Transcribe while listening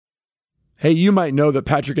Hey, you might know that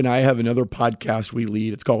Patrick and I have another podcast we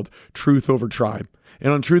lead. It's called Truth Over Tribe.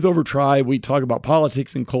 And on Truth Over Tribe, we talk about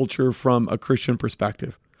politics and culture from a Christian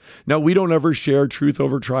perspective. Now, we don't ever share Truth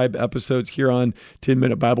Over Tribe episodes here on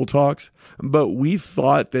 10-Minute Bible Talks, but we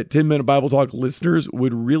thought that 10-Minute Bible Talk listeners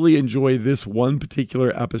would really enjoy this one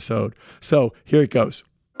particular episode. So here it goes.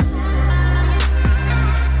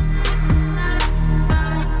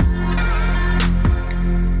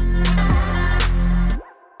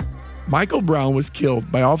 Michael Brown was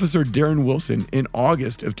killed by Officer Darren Wilson in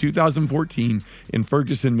August of 2014 in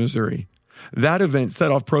Ferguson, Missouri. That event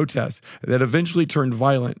set off protests that eventually turned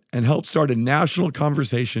violent and helped start a national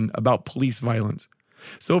conversation about police violence.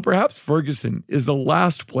 So perhaps Ferguson is the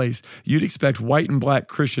last place you'd expect white and black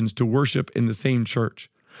Christians to worship in the same church.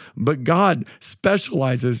 But God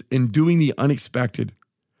specializes in doing the unexpected.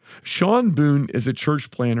 Sean Boone is a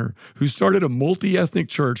church planner who started a multi-ethnic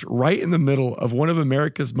church right in the middle of one of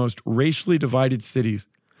America's most racially divided cities.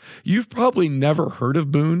 You've probably never heard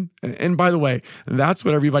of Boone, and by the way, that's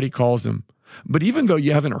what everybody calls him. But even though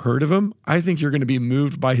you haven't heard of him, I think you're going to be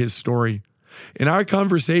moved by his story. In our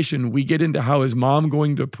conversation, we get into how his mom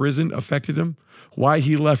going to prison affected him, why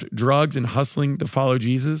he left drugs and hustling to follow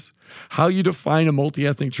Jesus, how you define a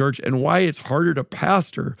multi-ethnic church, and why it's harder to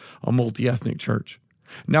pastor a multi-ethnic church.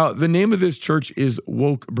 Now, the name of this church is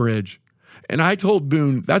Woke Bridge. And I told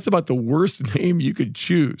Boone that's about the worst name you could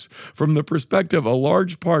choose from the perspective of a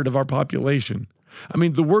large part of our population. I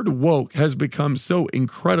mean, the word woke has become so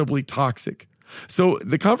incredibly toxic. So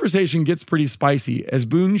the conversation gets pretty spicy as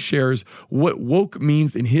Boone shares what woke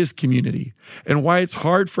means in his community and why it's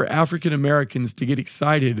hard for African Americans to get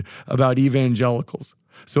excited about evangelicals.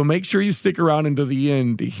 So make sure you stick around until the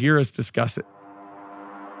end to hear us discuss it.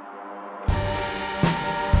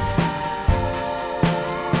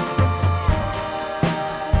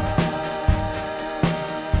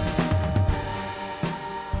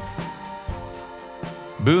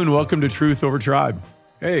 Boone, welcome to Truth Over Tribe.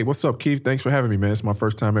 Hey, what's up, Keith? Thanks for having me, man. It's my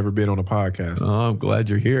first time ever being on a podcast. Oh, I'm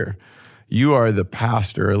glad you're here. You are the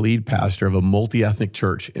pastor, a lead pastor of a multi-ethnic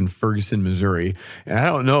church in Ferguson, Missouri. And I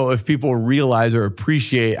don't know if people realize or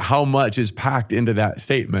appreciate how much is packed into that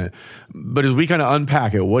statement. But as we kind of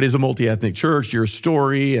unpack it, what is a multi-ethnic church, your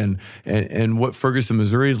story, and what Ferguson,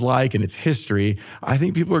 Missouri is like and its history, I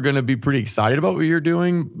think people are going to be pretty excited about what you're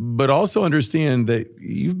doing, but also understand that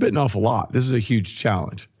you've bitten off a lot. This is a huge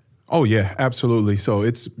challenge. Oh, yeah, absolutely. So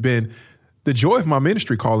it's been the joy of my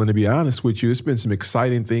ministry calling, to be honest with you. It's been some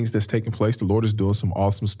exciting things that's taking place. The Lord is doing some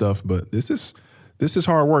awesome stuff, but this is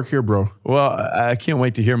hard work here, bro. Well, I can't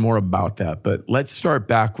wait to hear more about that, but let's start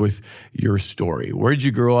back with your story. Where did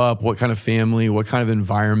you grow up? What kind of family? What kind of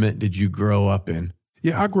environment did you grow up in?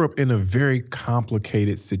 Yeah, I grew up in a very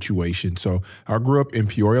complicated situation. So I grew up in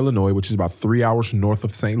Peoria, Illinois, which is about 3 hours north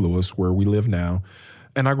of St. Louis, where we live now.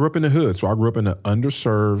 And I grew up in the hood. So I grew up in an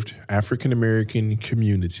underserved African-American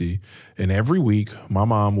community. And every week, my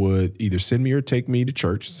mom would either send me or take me to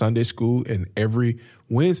church, Sunday school, and every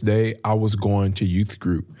Wednesday, I was going to youth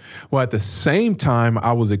group. Well, at the same time,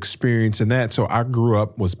 I was experiencing that. So I grew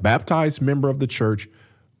up, was baptized member of the church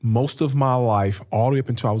most of my life, all the way up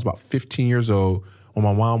until I was about 15 years old, when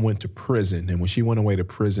my mom went to prison. And when she went away to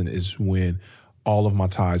prison is when all of my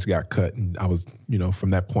ties got cut, and I was, from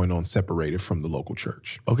that point on, separated from the local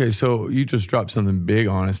church. Okay, so you just dropped something big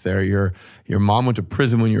on us there. Your mom went to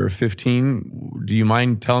prison when you were 15. Do you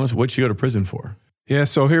mind telling us what she go to prison for? Yeah,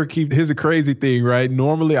 so here's a crazy thing, right?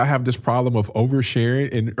 Normally, I have this problem of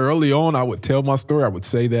oversharing, and early on, I would tell my story. I would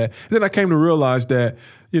say that. And then I came to realize that,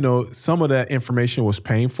 some of that information was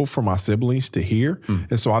painful for my siblings to hear.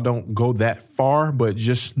 And so I don't go that far, but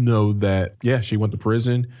just know that, yeah, she went to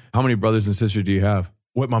prison. How many brothers and sisters do you have?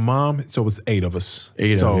 With my mom, so it was 8 of us.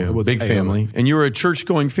 Eight of you. It was big family. And you were a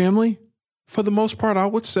church-going family? For the most part, I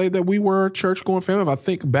would say that we were a church-going family. If I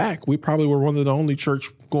think back, we probably were one of the only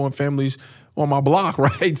church-going families on my block,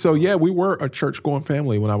 right? So, yeah, we were a church-going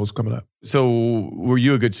family when I was coming up. So were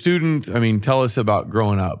you a good student? I mean, tell us about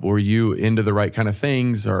growing up. Were you into the right kind of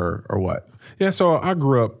things or what? Yeah, so I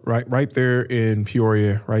grew up right there in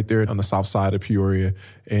Peoria, right there on the south side of Peoria.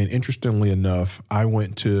 And interestingly enough, I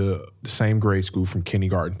went to the same grade school from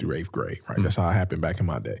kindergarten through 8th grade, right? That's how it happened back in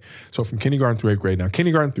my day. So from kindergarten through 8th grade. Now,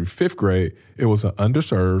 kindergarten through 5th grade, it was an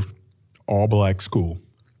underserved, all-black school.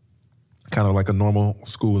 Kind of like a normal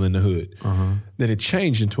school in the hood. Then it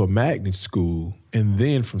changed into a magnet school. And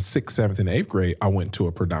then from 6th, 7th, and 8th grade, I went to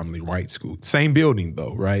a predominantly white school. Same building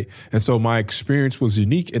though, right? And so my experience was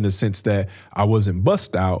unique in the sense that I wasn't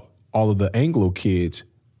bussed out. All of the Anglo kids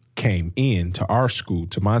came in to our school,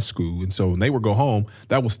 to my school. And so when they would go home,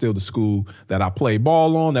 that was still the school that I played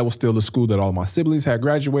ball on. That was still the school that all my siblings had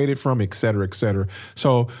graduated from, et cetera, et cetera.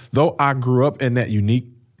 So though I grew up in that unique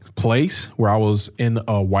place where I was in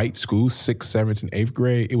a white school, 6th, 7th, and 8th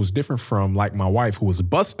grade, it was different from like my wife who was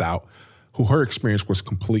bussed out, who her experience was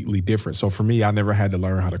completely different. So for me, I never had to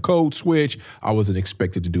learn how to code switch. I wasn't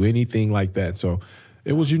expected to do anything like that. So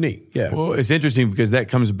it was unique, yeah. Well, it's interesting because that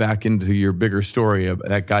comes back into your bigger story of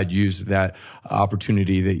that God used that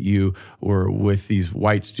opportunity that you were with these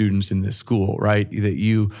white students in this school, right? That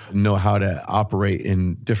you know how to operate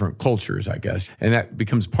in different cultures, I guess. And that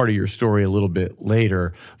becomes part of your story a little bit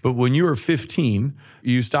later. But when you were 15,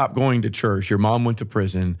 you stopped going to church. Your mom went to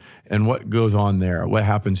prison. And what goes on there? What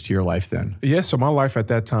happens to your life then? Yeah, so my life at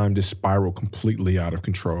that time just spiraled completely out of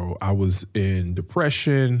control. I was in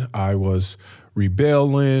depression. I was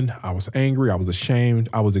rebelling, I was angry, I was ashamed,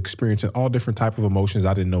 I was experiencing all different type of emotions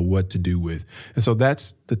I didn't know what to do with. And so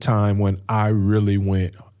that's the time when I really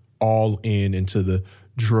went all in into the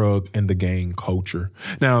drug and the gang culture.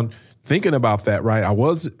 Now, thinking about that, right, I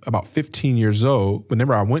was about 15 years old.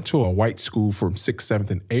 Whenever I went to a white school from 6th, 7th,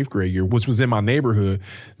 and 8th grade year, which was in my neighborhood.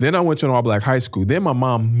 Then I went to an all-black high school. Then my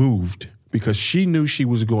mom moved because she knew she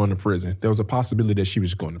was going to prison. There was a possibility that she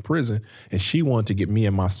was going to prison, and she wanted to get me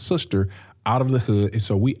and my sister out of the hood. And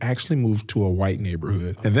so we actually moved to a white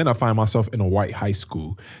neighborhood. And then I find myself in a white high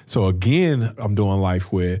school. So again, I'm doing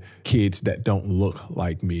life with kids that don't look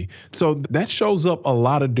like me. So that shows up a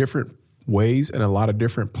lot of different ways and a lot of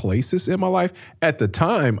different places in my life. At the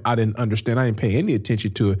time, I didn't understand. I didn't pay any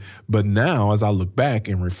attention to it. But now, as I look back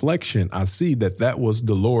in reflection, I see that that was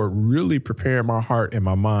the Lord really preparing my heart and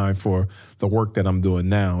my mind for the work that I'm doing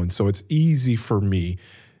now. And so it's easy for me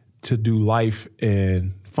to do life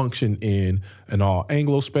and function in an all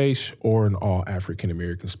Anglo space or an all African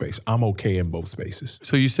American space. I'm okay in both spaces.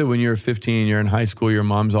 So you said when you're 15, you're in high school, your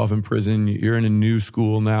mom's off in prison, you're in a new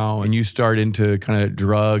school now, and you start into kind of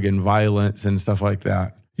drug and violence and stuff like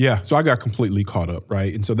that. Yeah, so I got completely caught up,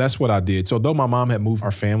 right? And so that's what I did. So though my mom had moved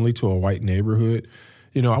our family to a white neighborhood,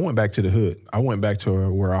 you know, I went back to the hood. I went back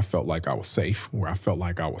to where I felt like I was safe, where I felt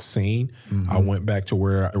like I was seen. Mm-hmm. I went back to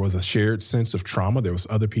where there was a shared sense of trauma. There was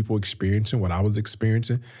other people experiencing what I was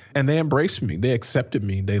experiencing. And they embraced me. They accepted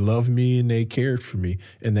me. They loved me and they cared for me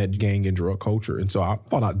in that gang and drug culture. And so I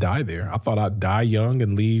thought I'd die there. I thought I'd die young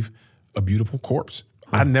and leave a beautiful corpse.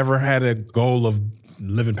 I never had a goal of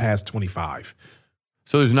living past 25.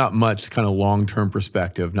 So there's not much kind of long-term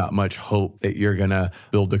perspective, not much hope that you're going to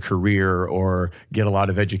build a career or get a lot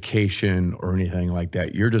of education or anything like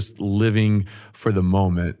that. You're just living for the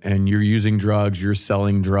moment, and you're using drugs, you're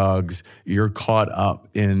selling drugs, you're caught up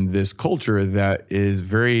in this culture that is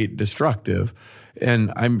very destructive.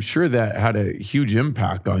 And I'm sure that had a huge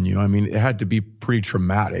impact on you. I mean, it had to be pretty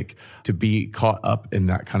traumatic to be caught up in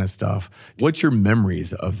that kind of stuff. What's your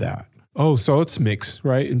memories of that? Oh, so it's mixed,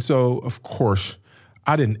 right? And so, of course,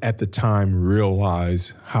 I didn't at the time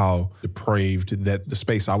realize how depraved that the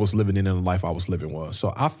space I was living in and the life I was living was.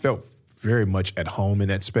 So I felt very much at home in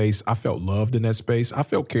that space. I felt loved in that space. I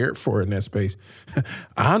felt cared for in that space.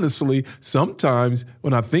 Honestly, sometimes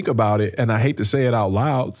when I think about it, and I hate to say it out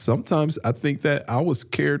loud, sometimes I think that I was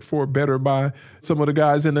cared for better by some of the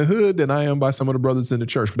guys in the hood than I am by some of the brothers in the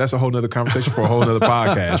church. But that's a whole nother conversation for a whole nother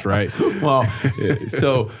podcast, right? Well,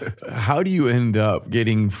 so how do you end up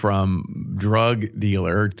getting from drug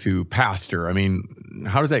dealer to pastor? I mean,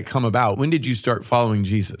 how does that come about? When did you start following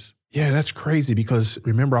Jesus? Yeah, that's crazy because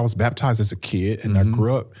remember, I was baptized as a kid and I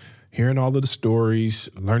grew up hearing all of the stories,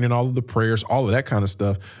 learning all of the prayers, all of that kind of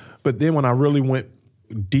stuff. But then when I really went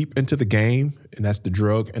deep into the game, and that's the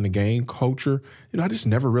drug and the gang culture, you know, I just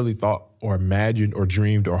never really thought or imagined or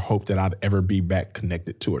dreamed or hoped that I'd ever be back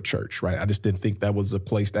connected to a church, right? I just didn't think that was a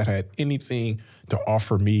place that had anything to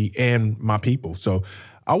offer me and my people. So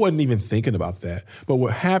I wasn't even thinking about that. But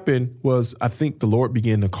what happened was I think the Lord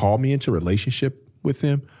began to call me into relationship with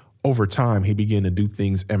him. Over time, he began to do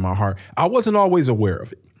things in my heart. I wasn't always aware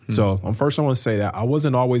of it. So first I want to say that I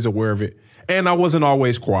wasn't always aware of it, and I wasn't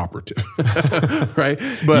always cooperative, right?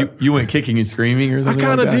 But you went kicking and screaming or something? I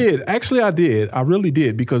kind of like that? did. Actually, I did. I really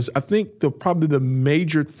did, because I think probably the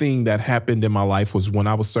major thing that happened in my life was when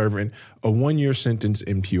I was serving a 1-year sentence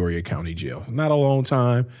in Peoria County Jail. Not a long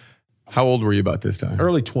time. How old were you about this time?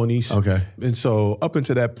 Early 20s. Okay. And so up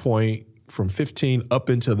until that point, from 15 up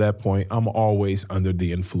until that point, I'm always under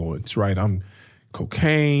the influence, right? I'm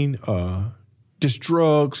cocaine, just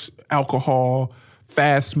drugs, alcohol,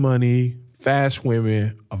 fast money, fast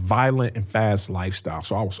women, a violent and fast lifestyle.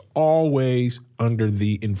 So I was always under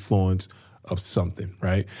the influence of something,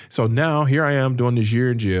 right? So now here I am doing this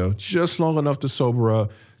year in jail, just long enough to sober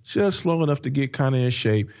up, just long enough to get kind of in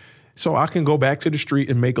shape so I can go back to the street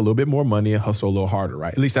and make a little bit more money and hustle a little harder,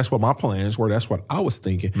 right? At least that's what my plans were. That's what I was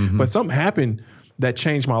thinking. But something happened that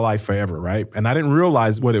changed my life forever, right? And I didn't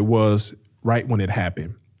realize what it was right when it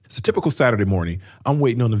happened. It's a typical Saturday morning. I'm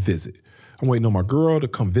waiting on a visit. I'm waiting on my girl to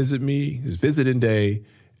come visit me. It's visiting day.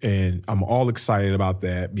 And I'm all excited about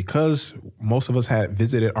that because most of us had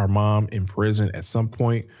visited our mom in prison at some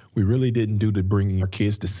point. We really didn't do the bringing our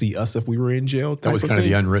kids to see us if we were in jail. That was kind of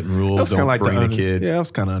the unwritten rule. Don't bring the kids. Yeah, that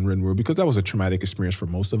was kind of unwritten rule because that was a traumatic experience for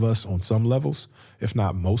most of us on some levels, if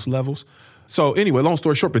not most levels. So anyway, long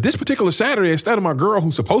story short, but this particular Saturday, instead of my girl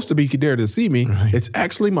who's supposed to be there to see me, it's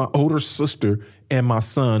actually my older sister and my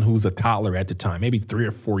son who's a toddler at the time, maybe 3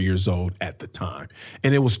 or 4 years old at the time.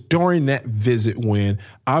 And it was during that visit when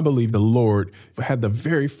I believe the Lord had the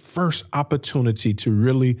very first opportunity to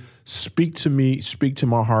really speak to me, speak to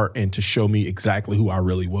my heart, and to show me exactly who I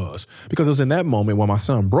really was. Because it was in that moment when my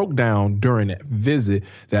son broke down during that visit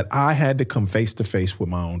that I had to come face to face with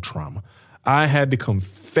my own trauma. I had to come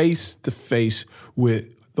face to face with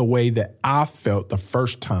the way that I felt the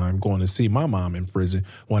first time going to see my mom in prison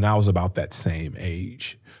when I was about that same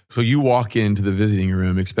age. So you walk into the visiting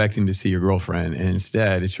room expecting to see your girlfriend, and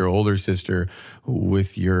instead it's your older sister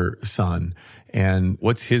with your son. And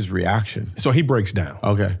what's his reaction? So he breaks down.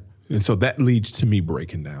 Okay. And so that leads to me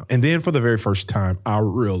breaking down. And then for the very first time, I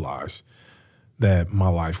realized that my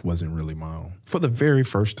life wasn't really my own. For the very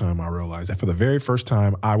first time, I realized that for the very first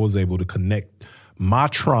time, I was able to connect my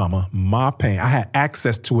trauma, my pain. I had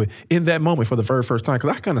access to it in that moment for the very first time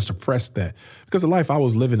because I kind of suppressed that because the life I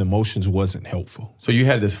was living, emotions wasn't helpful. So you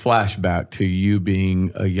had this flashback to you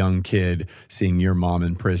being a young kid, seeing your mom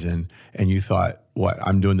in prison, and you thought, what,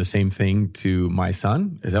 I'm doing the same thing to my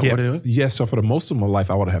son? Is that what it was? Yeah, so for the most of my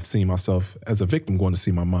life, I would have seen myself as a victim going to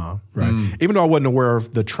see my mom, right? Even though I wasn't aware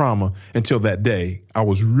of the trauma until that day, I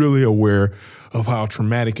was really aware of how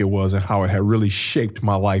traumatic it was and how it had really shaped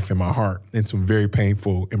my life and my heart in some very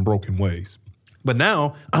painful and broken ways. But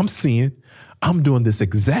now I'm doing this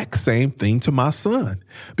exact same thing to my son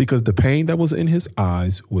because the pain that was in his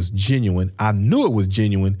eyes was genuine. I knew it was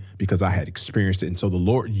genuine because I had experienced it. And so the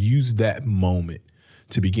Lord used that moment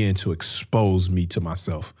to begin to expose me to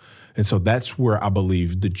myself. And so that's where I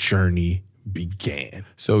believe the journey began.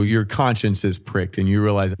 So your conscience is pricked and you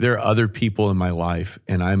realize there are other people in my life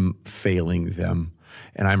and I'm failing them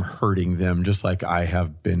and I'm hurting them just like I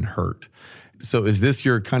have been hurt. So is this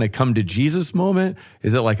your kind of come to Jesus moment?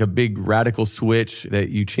 Is it like a big radical switch that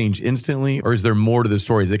you change instantly? Or is there more to the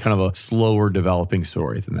story? Is it kind of a slower developing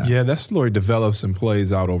story than that? Yeah, that story develops and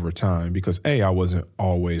plays out over time because I wasn't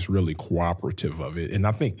always really cooperative of it. And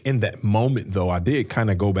I think in that moment, though, I did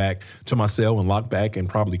kind of go back to my cell and lock back and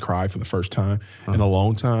probably cry for the first time in a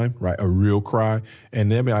long time, right? A real cry.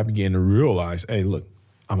 And then I began to realize, hey, look,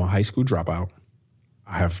 I'm a high school dropout.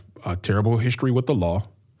 I have a terrible history with the law.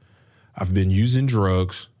 I've been using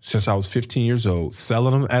drugs since I was 15 years old,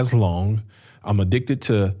 selling them as long. I'm addicted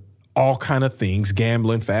to all kind of things,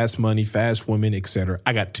 gambling, fast money, fast women, etc.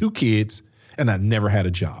 I got 2 kids, and I never had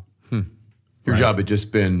a job. Your job had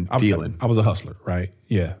just been dealing. I was a hustler, right?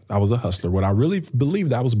 Yeah, I was a hustler. What I really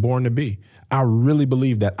believed I was born to be. I really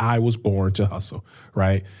believed that I was born to hustle,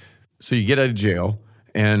 right? So you get out of jail,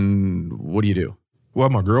 and what do you do? Well,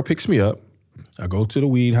 my girl picks me up. I go to the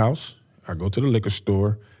weed house. I go to the liquor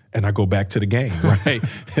store. And I go back to the game, right?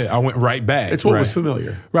 I went right back. It's what was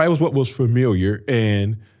familiar. Right, it was what was familiar.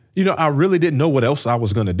 And, I really didn't know what else I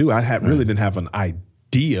was going to do. Really didn't have an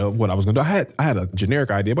idea of what I was going to do. I had a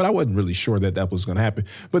generic idea, but I wasn't really sure that was going to happen.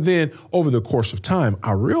 But then over the course of time,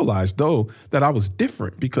 I realized, though, that I was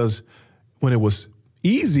different because when it was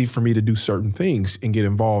easy for me to do certain things and get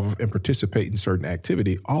involved and participate in certain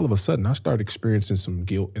activity, all of a sudden I started experiencing some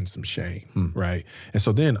guilt and some shame, right? And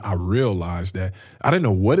so then I realized that I didn't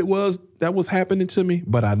know what it was that was happening to me,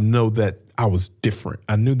 but I know that I was different.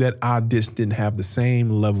 I knew that I just didn't have the same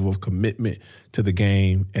level of commitment to the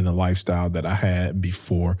game and the lifestyle that I had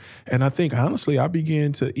before. And I think, honestly, I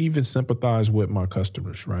began to even sympathize with my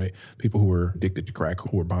customers, right? People who were addicted to crack,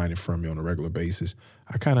 who were buying it from me on a regular basis.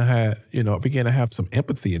 I kind of had, began to have some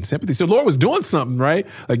empathy and sympathy. So the Lord was doing something, right?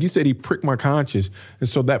 Like you said, he pricked my conscience. And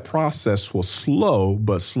so that process was slow,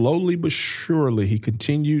 but slowly but surely he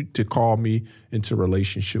continued to call me into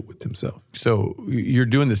relationship with himself. So you're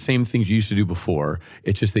doing the same things you used to do before.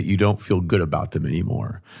 It's just that you don't feel good about them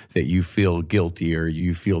anymore, that you feel guilty or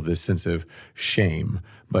you feel this sense of shame.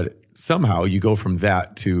 But somehow you go from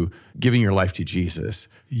that to giving your life to Jesus.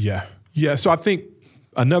 Yeah. So I think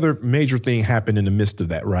another major thing happened in the midst of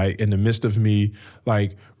that, right? In the midst of me,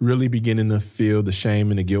 like, really beginning to feel the shame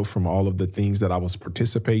and the guilt from all of the things that I was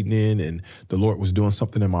participating in, and the Lord was doing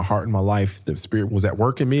something in my heart and my life. The Spirit was at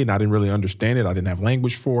work in me, and I didn't really understand it. I didn't have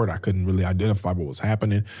language for it. I couldn't really identify what was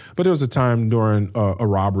happening. But there was a time during a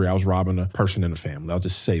robbery, I was robbing a person in the family. I'll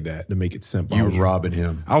just say that to make it simple. You were robbing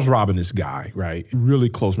him. I was robbing this guy, right? Really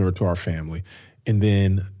close member to our family. And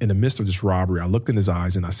then in the midst of this robbery, I looked in his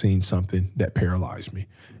eyes and I seen something that paralyzed me.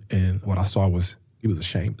 And what I saw was he was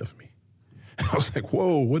ashamed of me. I was like,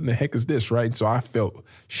 whoa, what in the heck is this, right? So I felt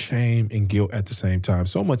shame and guilt at the same time,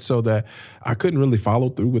 so much so that I couldn't really follow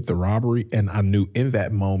through with the robbery. And I knew in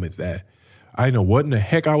that moment that I didn't know what in the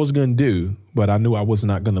heck I was going to do, but I knew I was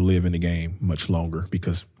not going to live in the game much longer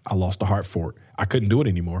because I lost the heart for it. I couldn't do it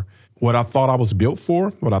anymore. What I thought I was built for,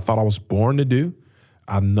 what I thought I was born to do,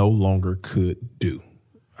 I no longer could do.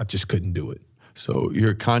 I just couldn't do it. So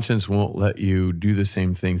your conscience won't let you do the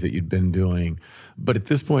same things that you'd been doing. But at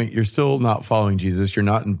this point, you're still not following Jesus. You're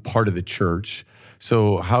not in part of the church.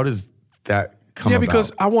 So how does that come about? Yeah,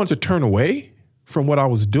 because I wanted to turn away from what I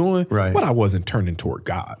was doing, right, but I wasn't turning toward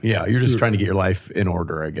God. Yeah, you're just trying to get your life in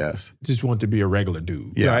order, I guess. Just wanted to be a regular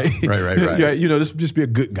dude, yeah, right? Right. Yeah, just be a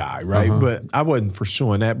good guy, right? But I wasn't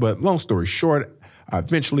pursuing that. But long story short, I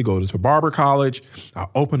eventually go to barber college. I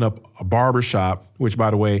open up a barber shop, which, by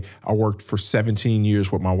the way, I worked for 17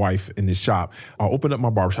 years with my wife in this shop. I opened up my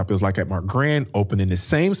barber shop. It was like at my grand opening. The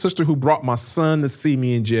same sister who brought my son to see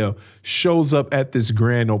me in jail shows up at this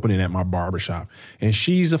grand opening at my barber shop. And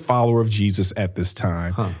she's a follower of Jesus at this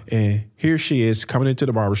time. And here she is coming into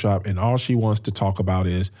the barber shop, and all she wants to talk about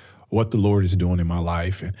is what the Lord is doing in my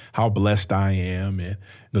life and how blessed I am. And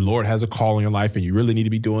the Lord has a call in your life and you really need to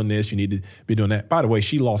be doing this. You need to be doing that. By the way,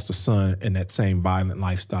 she lost a son in that same violent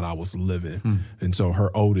lifestyle I was living. And so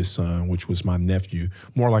her oldest son, which was my nephew,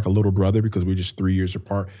 more like a little brother because we were just 3 years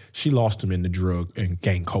apart, she lost him in the drug and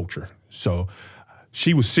gang culture. So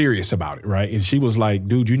she was serious about it, right? And she was like,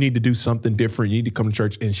 dude, you need to do something different. You need to come to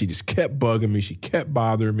church. And she just kept bugging me. She kept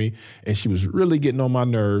bothering me. And she was really getting on my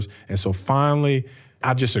nerves. And so finally,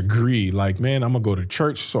 I just agreed, like, man, I'm going to go to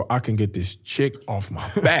church so I can get this chick off my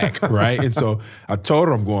back, right? And so I told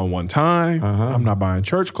her I'm going one time. I'm not buying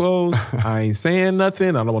church clothes. I ain't saying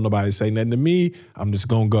nothing. I don't want nobody to say nothing to me. I'm just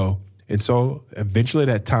going to go. And so eventually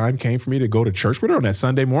that time came for me to go to church with her on that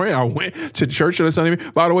Sunday morning. I went to church on a Sunday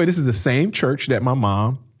morning. By the way, this is the same church that my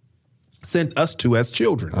mom sent us to as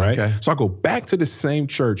children, right? Okay. So I go back to the same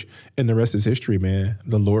church, and the rest is history, man.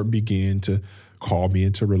 The Lord began to call me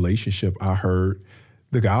into relationship. I heard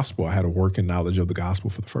the gospel. I had a working knowledge of the gospel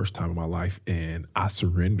for the first time in my life, and I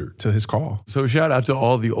surrendered to his call. So shout out to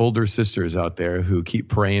all the older sisters out there who keep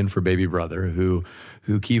praying for baby brother, who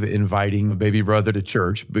keep inviting baby brother to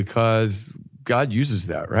church, because God uses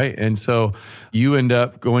that, right? And so you end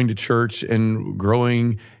up going to church and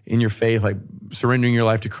growing in your faith, like surrendering your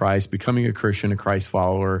life to Christ, becoming a Christian, a Christ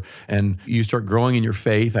follower, and you start growing in your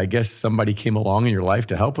faith. I guess somebody came along in your life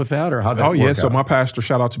to help with that, or how that worked out? So my pastor,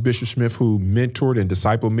 shout out to Bishop Smith, who mentored and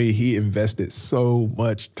discipled me. He invested so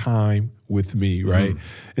much time with me, right?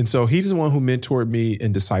 And so he's the one who mentored me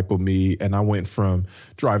and discipled me. And I went from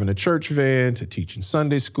driving a church van to teaching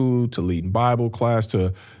Sunday school to leading Bible class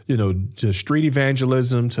to, to street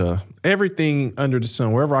evangelism to everything under the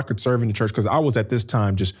sun, wherever I could serve in the church. Because I was at this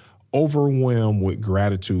time just overwhelmed with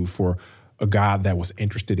gratitude for a God that was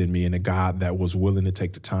interested in me and a God that was willing to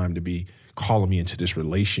take the time to be calling me into this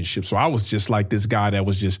relationship. So I was just like this guy that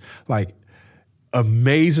was just like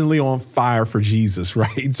amazingly on fire for Jesus,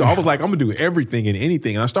 right? So I was like, I'm gonna do everything and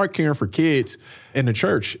anything. And I started caring for kids in the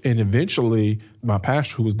church. And eventually my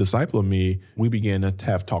pastor, who was discipling me, we began to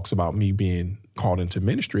have talks about me being called into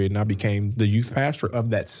ministry. And I became the youth pastor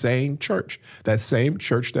of that same church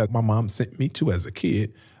that my mom sent me to as a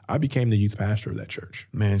kid. I became the youth pastor of that church.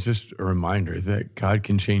 Man, it's just a reminder that God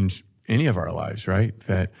can change any of our lives, right?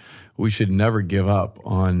 That we should never give up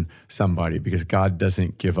on somebody, because God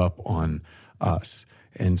doesn't give up on us.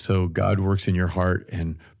 And so God works in your heart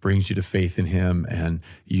and brings you to faith in him, and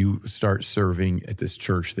you start serving at this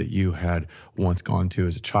church that you had once gone to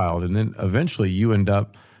as a child. And then eventually you end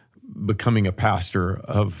up becoming a pastor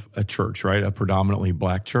of a church, right? A predominantly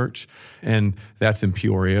Black church. And that's in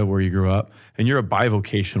Peoria, where you grew up. And you're a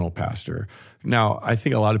bivocational pastor. Now, I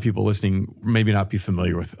think a lot of people listening maybe not be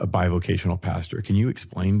familiar with a bivocational pastor. Can you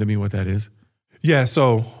explain to me what that is? Yeah,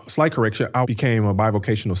 so slight correction. I became a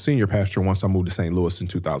bivocational senior pastor once I moved to St. Louis in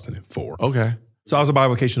 2004. Okay. So I was a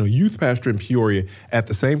bivocational youth pastor in Peoria at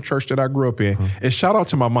the same church that I grew up in. And shout out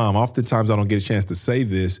to my mom. Oftentimes I don't get a chance to say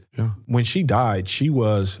this. Yeah. When she died, she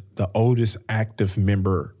was the oldest active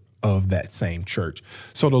member of that same church.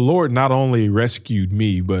 So the Lord not only rescued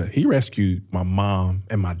me, but he rescued my mom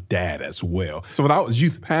and my dad as well. So when I was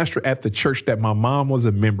youth pastor at the church that my mom was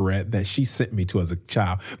a member at, that she sent me to as a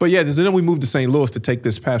child. But yeah, then we moved to St. Louis to take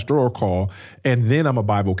this pastoral call. And then I'm a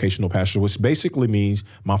bivocational pastor, which basically means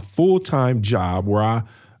my full-time job where I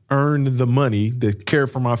earned the money to care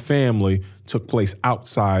for my family took place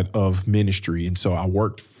outside of ministry. And so I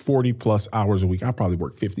worked 40 plus hours a week. I probably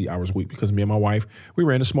worked 50 hours a week because me and my wife, we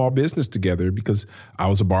ran a small business together because I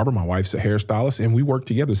was a barber, my wife's a hairstylist, and we worked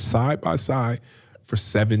together side by side for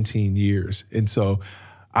 17 years. And so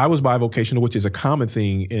I was bivocational, which is a common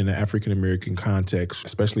thing in the African-American context,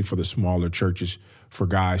 especially for the smaller churches, for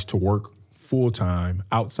guys to work full-time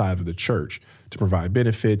outside of the church to provide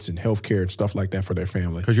benefits and health care and stuff like that for their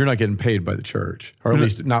family. Because you're not getting paid by the church, or at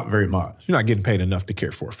least not very much. You're not getting paid enough to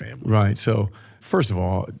care for a family. Right. So first of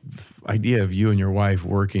all, the idea of you and your wife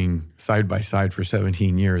working side by side for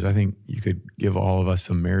 17 years, I think you could give all of us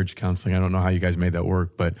some marriage counseling. I don't know how you guys made that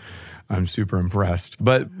work, but I'm super impressed.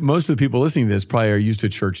 But most of the people listening to this probably are used to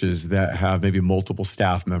churches that have maybe multiple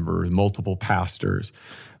staff members, multiple pastors.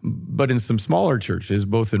 But in some smaller churches,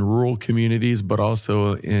 both in rural communities, but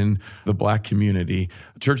also in the Black community,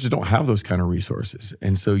 churches don't have those kind of resources.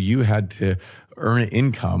 And so you had to earn an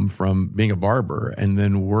income from being a barber and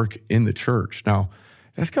then work in the church. Now,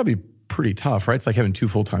 that's got to be pretty tough, right? It's like having two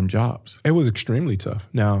full-time jobs. It was extremely tough.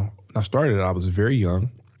 Now, when I started it, I was very young.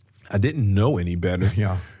 I didn't know any better.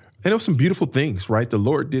 Yeah. And there were some beautiful things, right? The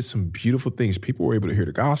Lord did some beautiful things. People were able to hear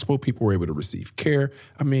the gospel. People were able to receive care.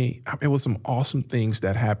 I mean, it was some awesome things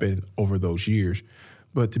that happened over those years.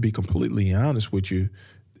 But to be completely honest with you,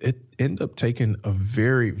 it ended up taking a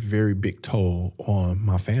very, very big toll on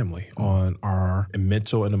my family, on our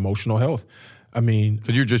mental and emotional health. I mean,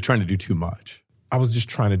 because you're just trying to do too much. I was just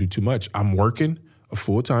trying to do too much. I'm working a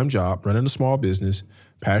full-time job, running a small business,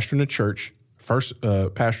 pastoring a church, first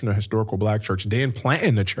pastoring a historical Black church, then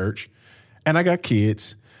planting a church, and I got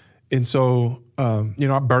kids. And so,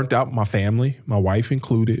 I burnt out my family, my wife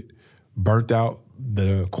included, burnt out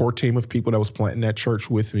the core team of people that was planting that church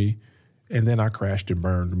with me, and then I crashed and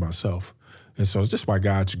burned myself. And so it's just by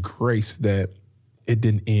God's grace that it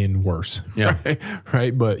didn't end worse. Yeah.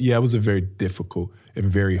 Right? But yeah, it was a very difficult and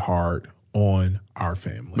very hard on our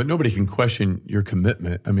family. But nobody can question your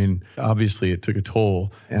commitment. I mean, obviously it took a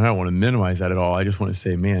toll, and I don't want to minimize that at all. I just want to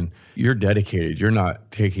say, man, you're dedicated. You're not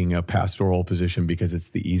taking a pastoral position because it's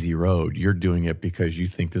the easy road. You're doing it because you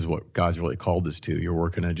think this is what God's really called us to. You're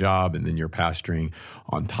working a job, and then you're pastoring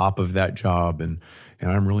on top of that job, and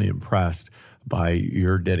I'm really impressed by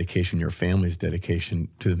your dedication, your family's dedication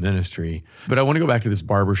to the ministry. But I want to go back to this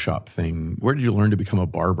barbershop thing. Where did you learn to become a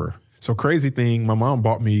barber? So crazy thing, my mom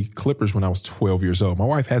bought me clippers when I was 12 years old. My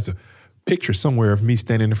wife has a picture somewhere of me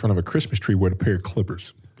standing in front of a Christmas tree with a pair of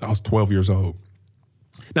clippers. I was 12 years old.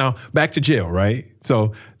 Now, back to jail, right?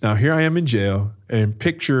 So now here I am in jail, and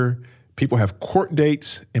picture people have court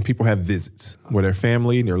dates and people have visits where their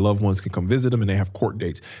family and their loved ones can come visit them, and they have court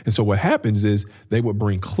dates. And so what happens is they would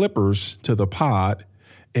bring clippers to the pod,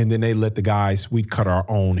 and then they let the guys, we'd cut our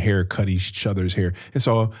own hair, cut each other's hair. And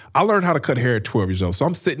so I learned how to cut hair at 12 years old. So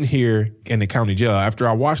I'm sitting here in the county jail. After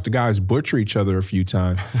I watched the guys butcher each other a few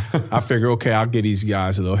times, I figure, okay, I'll get these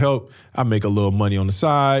guys a little help. I'll make a little money on the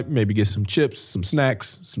side, maybe get some chips, some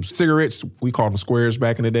snacks, some cigarettes. We called them squares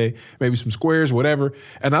back in the day, maybe some squares, whatever.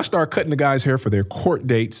 And I start cutting the guys' hair for their court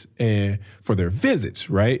dates and for their visits,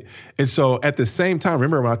 right? And so at the same time,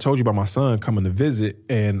 remember when I told you about my son coming to visit,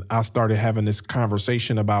 and I started having this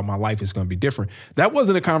conversation about my life is going to be different. That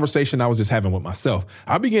wasn't a conversation I was just having with myself.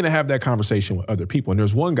 I began to have that conversation with other people. And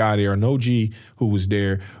there's one guy there, an OG who was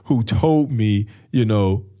there, who told me,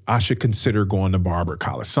 I should consider going to barber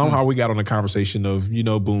college. Somehow we got on a conversation of,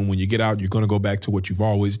 boom, when you get out, you're going to go back to what you've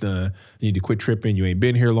always done. You need to quit tripping. You ain't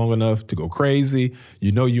been here long enough to go crazy.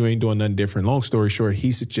 You ain't doing nothing different. Long story short,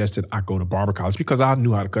 he suggested I go to barber college because I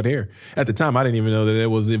knew how to cut hair. At the time, I didn't even know that it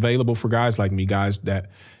was available for guys like me, guys that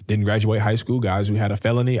didn't graduate high school, guys who had a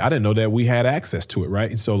felony. I didn't know that we had access to it, right?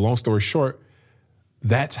 And so long story short,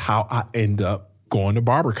 that's how I end up going to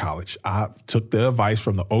barber college. I took the advice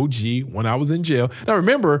from the OG when I was in jail. Now,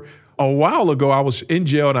 remember, a while ago, I was in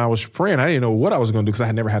jail and I was praying. I didn't know what I was going to do because I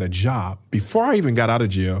had never had a job. Before I even got out of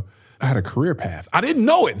jail, I had a career path. I didn't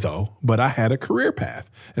know it, though, but I had a career path.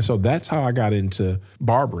 And so that's how I got into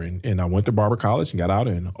barbering. And I went to barber college and got out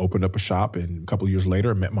and opened up a shop. And a couple of years later,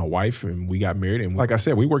 I met my wife and we got married. And like I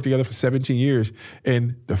said, we worked together for 17 years.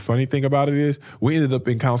 And the funny thing about it is we ended up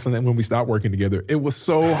in counseling when we stopped working together. It was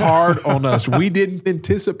so hard on us. We didn't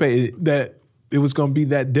anticipate that it was going to be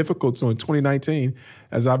that difficult. So in 2019,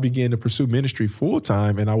 as I began to pursue ministry full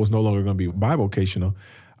time and I was no longer going to be bivocational,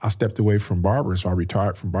 I stepped away from barber. So I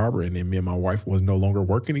retired from barber, and then me and my wife was no longer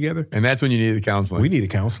working together. And that's when you needed counseling. We needed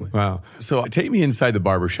counseling. Wow. So take me inside the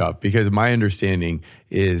barbershop, because my understanding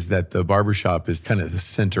is that the barbershop is kind of the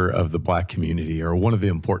center of the Black community, or one of the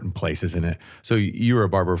important places in it. So you were a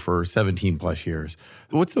barber for 17 plus years.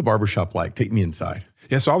 What's the barbershop like? Take me inside.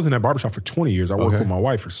 Yeah, so I was in that barbershop for 20 years. I worked with my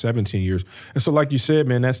wife for 17 years. And so like you said,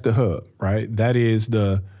 man, that's the hub, right? That is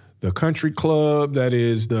the country club. That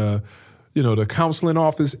is the counseling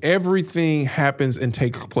office. Everything happens and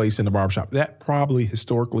takes place in the barbershop. That probably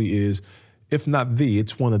historically is, if not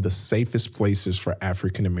it's one of the safest places for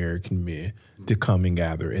African-American men to come and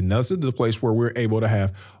gather. And that's the place where we're able to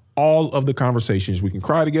have all of the conversations. We can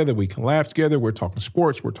cry together. We can laugh together. We're talking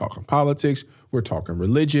sports. We're talking politics. We're talking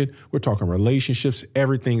religion. We're talking relationships.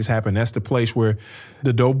 Everything's happening. That's the place where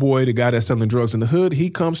the dope boy, the guy that's selling drugs in the hood, he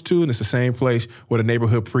comes to, and it's the same place where the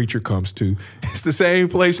neighborhood preacher comes to. It's the same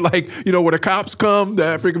place, like, where the cops come, the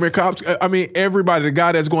African-American cops. I mean, everybody, the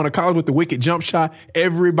guy that's going to college with the wicked jump shot,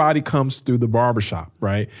 everybody comes through the barbershop,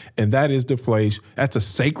 right? And that is the place, that's a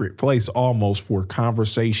sacred place almost for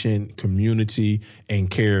conversation, community, and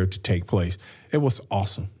care to take place. It was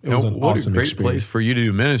awesome. It was an awesome great experience. Place for you to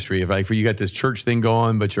do ministry. If you got this church thing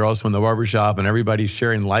going, but you're also in the barbershop and everybody's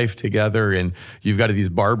sharing life together, and you've got these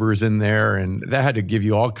barbers in there, and that had to give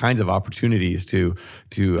you all kinds of opportunities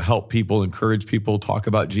to help people, encourage people, talk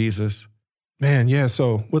about Jesus. Man, yeah.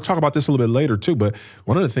 So we'll talk about this a little bit later too. But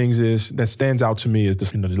one of the things that stands out to me is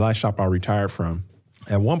this, the last shop I retired from.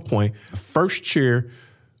 At one point, the first chair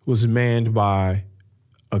was manned by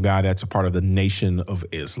a guy that's a part of the Nation of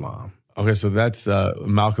Islam. Okay, so that's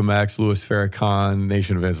Malcolm X, Louis Farrakhan,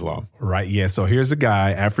 Nation of Islam. Right, yeah. So here's a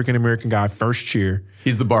guy, African-American guy, first chair.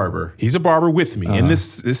 He's the barber. He's a barber with me in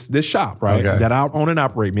this shop, right, that I own and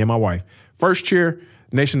operate, me and my wife. First chair,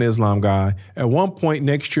 Nation of Islam guy. At one point,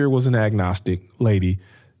 next year was an agnostic lady.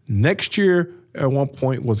 Next year, at one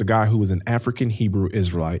point, was a guy who was an African Hebrew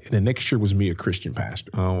Israelite. And the next year was me, a Christian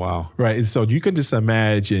pastor. Oh, wow. Right, and so you can just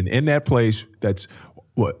imagine in that place that's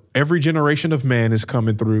what every generation of man is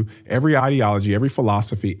coming through, every ideology, every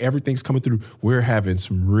philosophy, everything's coming through. We're having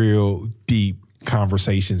some real deep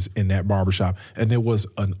conversations in that barbershop. And it was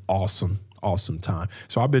an awesome, awesome time.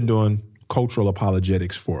 So I've been doing cultural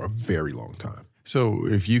apologetics for a very long time. So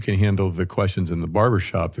if you can handle the questions in the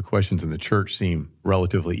barbershop, the questions in the church seem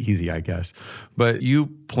relatively easy, I guess. But you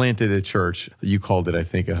planted a church. You called it, I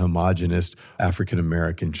think, a homogenous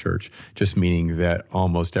African-American church, just meaning that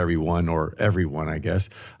almost everyone, or everyone, I guess,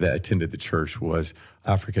 that attended the church was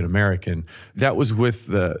African-American. That was with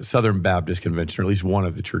the Southern Baptist Convention, or at least one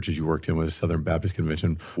of the churches you worked in was the Southern Baptist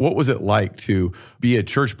Convention. What was it like to be a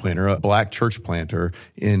church planter, a Black church planter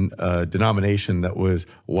in a denomination that was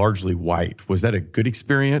largely white? Was that a good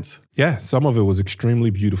experience? Yeah, some of it was extremely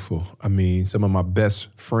beautiful. I mean, some of my best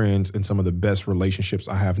friends and some of the best relationships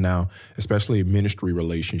I have now, especially ministry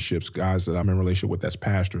relationships, guys that I'm in relationship with as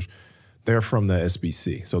pastors, they're from the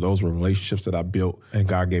SBC. So those were relationships that I built, and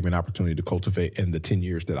God gave me an opportunity to cultivate in the 10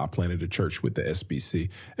 years that I planted a church with the SBC.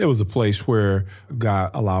 It was a place where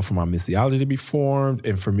God allowed for my missiology to be formed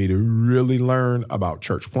and for me to really learn about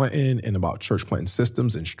church planting and about church planting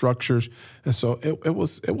systems and structures. And so it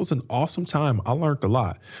was an awesome time. I learned a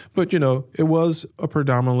lot. But, it was a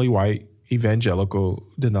predominantly white evangelical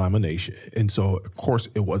denomination. And so, of course,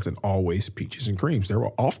 it wasn't always peaches and creams. There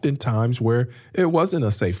were often times where it wasn't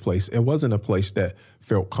a safe place. It wasn't a place that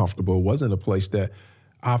felt comfortable. It wasn't a place that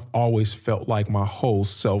I've always felt like my whole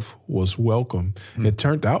self was welcome. It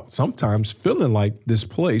turned out sometimes feeling like this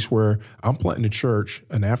place where I'm planting a church,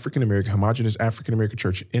 an African-American, homogenous African-American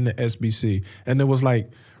church in the SBC, and it was like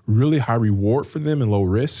really high reward for them and low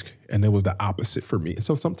risk, and it was the opposite for me. And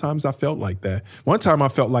so sometimes I felt like that. One time I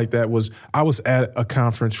felt like that was I was at a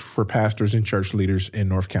conference for pastors and church leaders in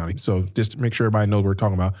North County. So just to make sure everybody knows what we're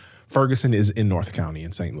talking about, Ferguson is in North County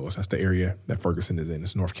in St. Louis. That's the area that Ferguson is in.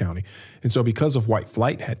 It's North County. And so because of white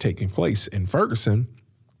flight had taken place in Ferguson,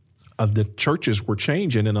 the churches were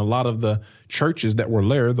changing, and a lot of the churches that were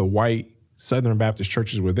there, the white Southern Baptist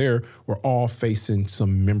churches were there, were all facing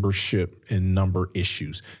some membership and number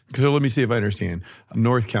issues. So let me see if I understand.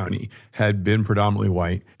 North County had been predominantly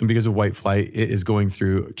white, and because of white flight, it is going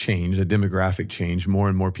through change, a demographic change. More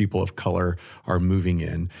and more people of color are moving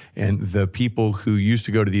in, and the people who used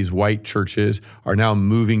to go to these white churches are now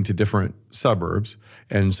moving to different suburbs,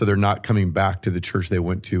 and so they're not coming back to the church they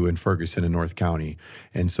went to in Ferguson and North County,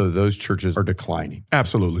 and so those churches are declining.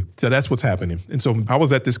 Absolutely. So that's what's happening. And so I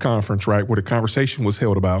was at this conference, right, where the conversation was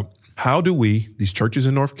held about How do we, these churches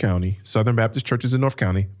in North County, Southern Baptist churches in North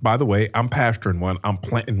County, by the way, I'm pastoring one, I'm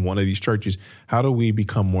planting one of these churches. How do we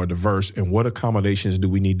become more diverse, and what accommodations do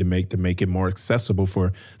we need to make it more accessible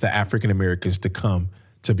for the African Americans to come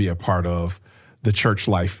to be a part of the church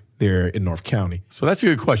life there in North County? So that's a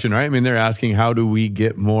good question, right? I mean, they're asking, how do we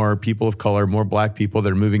get more people of color, more Black people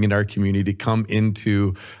that are moving into our community to come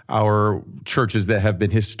into our churches that have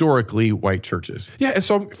been historically white churches? Yeah, and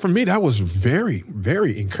so for me, that was very,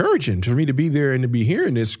 very encouraging for me to be there and to be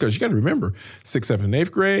hearing this, because you got to remember, 6th, 7th, and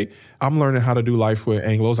 8th grade, I'm learning how to do life with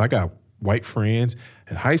Anglos. I got white friends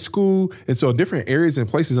in high school. And so in different areas and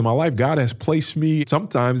places in my life, God has placed me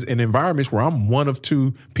sometimes in environments where I'm one of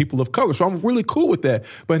two people of color. So I'm really cool with that.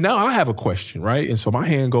 But now I have a question, right? And so my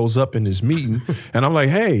hand goes up in this meeting and I'm like,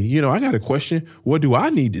 hey, I got a question. What do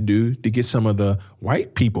I need to do to get some of the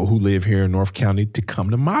white people who live here in North County to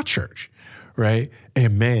come to my church? Right?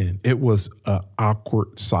 And man, it was an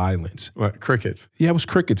awkward silence. What, crickets? Yeah, it was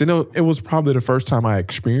crickets. And it was probably the first time I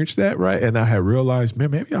experienced that, right? And I had realized,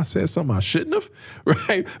 man, maybe I said something I shouldn't have,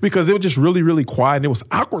 right? Because it was just really, really quiet, and it was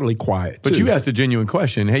awkwardly quiet, But you asked a genuine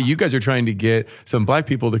question. Hey, you guys are trying to get some Black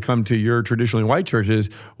people to come to your traditionally white churches.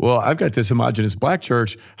 Well, I've got this homogenous Black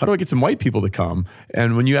church. How do I get some white people to come?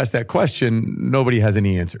 And when you ask that question, nobody has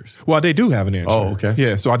any answers. Well, they do have an answer. Oh, okay.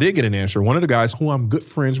 Yeah, so I did get an answer. One of the guys who I'm good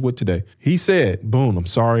friends with today, he said, boom, I'm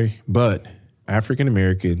sorry, but African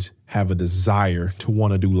Americans have a desire to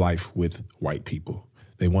want to do life with white people.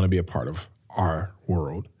 They want to be a part of our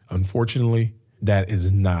world. Unfortunately, that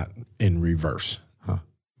is not in reverse.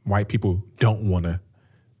 White people don't want to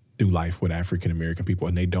do life with African American people,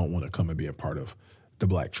 and they don't want to come and be a part of the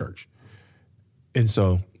Black church. And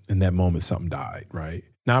so in that moment, something died, right?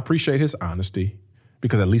 Now, I appreciate his honesty,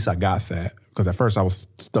 because at least I got that. Because at first I was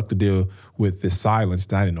stuck to deal with this silence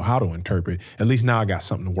that I didn't know how to interpret. At least now I got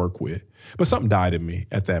something to work with. But something died in me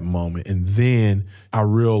at that moment. And then I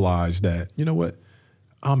realized that, you know what?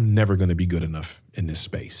 I'm never going to be good enough in this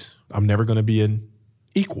space. I'm never going to be an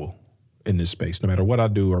equal in this space. No matter what I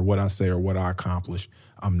do or what I say or what I accomplish,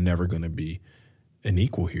 I'm never going to be an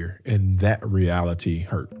equal here. And that reality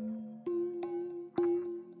hurt.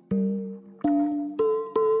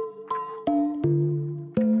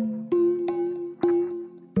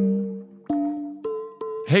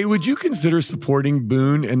 Hey, would you consider supporting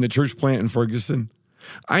Boone and the church plant in Ferguson?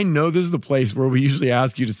 I know this is the place where we usually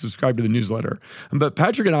ask you to subscribe to the newsletter, but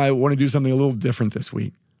Patrick and I want to do something a little different this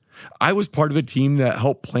week. I was part of a team that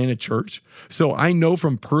helped plant a church, so I know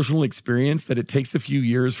from personal experience that it takes a few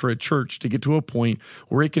years for a church to get to a point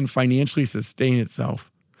where it can financially sustain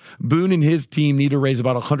itself. Boone and his team need to raise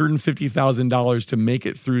about $150,000 to make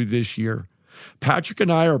it through this year. Patrick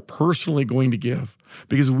and I are personally going to give,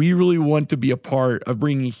 because we really want to be a part of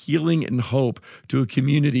bringing healing and hope to a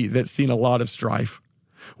community that's seen a lot of strife.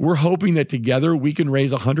 We're hoping that together we can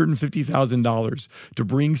raise $150,000 to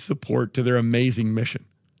bring support to their amazing mission.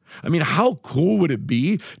 I mean, how cool would it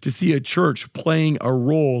be to see a church playing a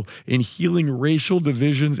role in healing racial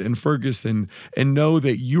divisions in Ferguson and know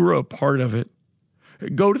that you're a part of it?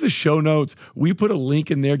 Go to the show notes. We put a link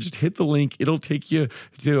in there. Just hit the link. It'll take you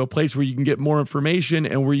to a place where you can get more information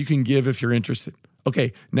and where you can give if you're interested.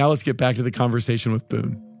 Okay, now let's get back to the conversation with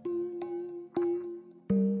Boone.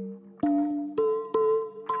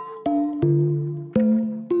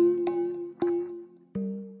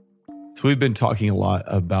 So we've been talking a lot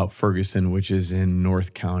about Ferguson, which is in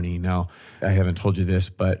North County. Now, I haven't told you this,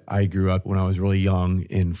 but I grew up when I was really young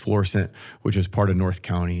in Florissant, which is part of North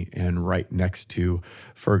County and right next to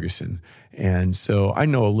Ferguson. And so I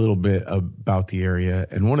know a little bit about the area.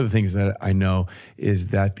 And one of the things that I know is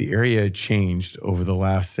that the area changed over the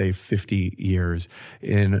last, say, 50 years.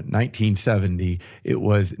 In 1970, it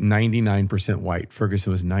was 99% white.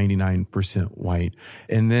 Ferguson was 99% white.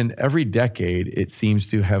 And then every decade, it seems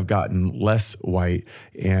to have gotten less white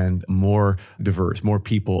and more diverse, more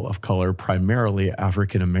people of color, primarily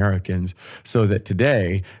African Americans, so that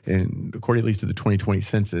today, and according at least to the 2020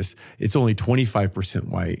 census, it's only 25%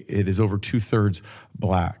 white. It is over 2/3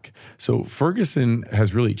 Black. So Ferguson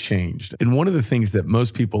has really changed. And one of the things that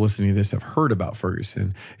most people listening to this have heard about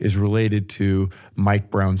Ferguson is related to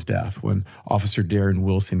Mike Brown's death, when Officer Darren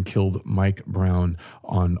Wilson killed Mike Brown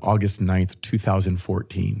on August 9th,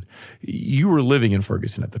 2014. You were living in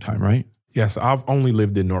Ferguson at the time, right? Yes, I've only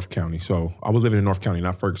lived in North County. So I was living in North County,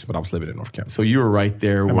 not Ferguson, but I was living in North County. So you were right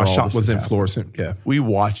there. And my shop was in Florissant, yeah. We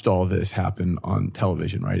watched all this happen on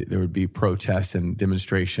television, right? There would be protests and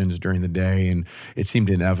demonstrations during the day, and it seemed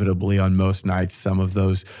inevitably on most nights some of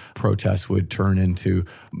those protests would turn into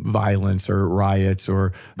violence or riots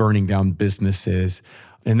or burning down businesses.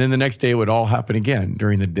 And then the next day it would all happen again.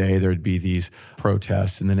 During the day, there'd be these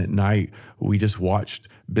protests. And then at night, we just watched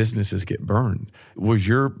businesses get burned. Was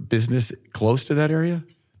your business close to that area?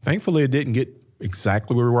 Thankfully, it didn't get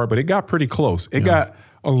exactly where we were, but it got pretty close. It got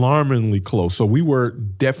alarmingly close. So we were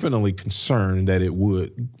definitely concerned that it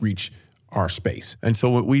would reach our space. And so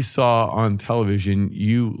what we saw on television,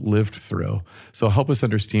 you lived through. So help us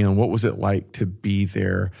understand, what was it like to be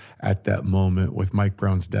there at that moment with Mike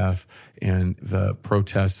Brown's death and the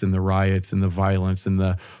protests and the riots and the violence and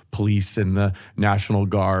the police and the National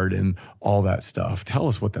Guard and all that stuff? Tell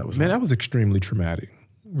us what that was like. That was extremely traumatic,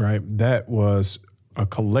 right? That was a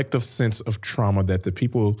collective sense of trauma that the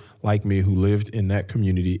people like me who lived in that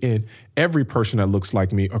community, and every person that looks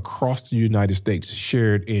like me across the United States,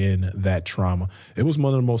 shared in that trauma. It was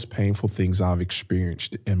one of the most painful things I've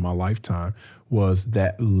experienced in my lifetime, was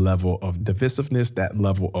that level of divisiveness, that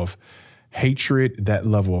level of hatred, that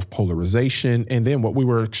level of polarization. And then what we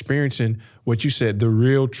were experiencing, what you said, the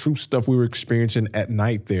real true stuff we were experiencing at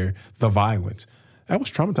night there, the violence. That was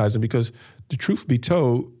traumatizing because, the truth be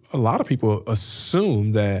told, a lot of people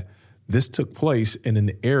assume that this took place in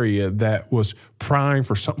an area that was primed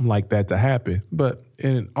for something like that to happen. But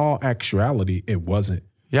in all actuality, it wasn't.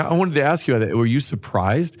 Yeah, I wanted to ask you that. Were you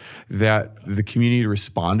surprised that the community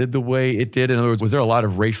responded the way it did? In other words, was there a lot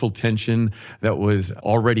of racial tension that was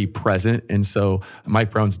already present? And so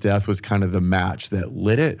Mike Brown's death was kind of the match that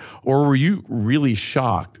lit it? Or were you really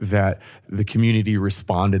shocked that the community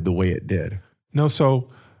responded the way it did? No, so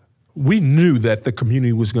we knew that the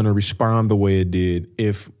community was going to respond the way it did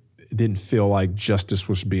if it didn't feel like justice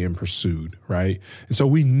was being pursued, right? And so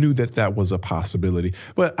we knew that that was a possibility.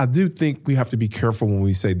 But I do think we have to be careful when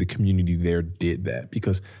we say the community there did that,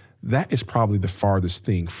 because that is probably the farthest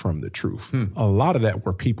thing from the truth. A lot of that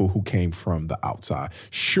were people who came from the outside.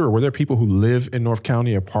 Sure, were there people who live in North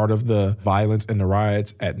County, a part of the violence and the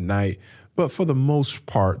riots at night? But for the most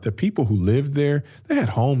part, the people who lived there, they had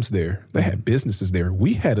homes there. They had businesses there.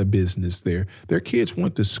 We had a business there. Their kids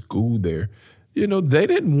went to school there. You know, they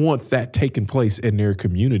didn't want that taking place in their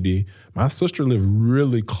community. My sister lived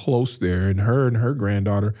really close there, and her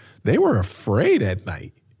granddaughter, they were afraid at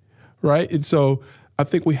night, right? And so I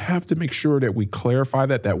think we have to make sure that we clarify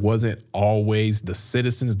that wasn't always the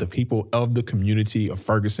citizens, the people of the community of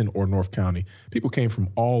Ferguson or North County. People came from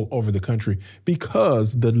all over the country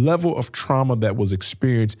because the level of trauma that was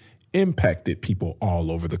experienced impacted people all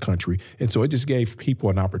over the country. And so it just gave people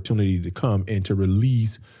an opportunity to come and to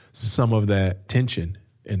release some of that tension.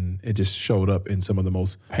 And it just showed up in some of the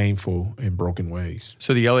most painful and broken ways.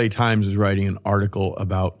 So the LA Times is writing an article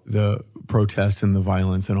about the protests and the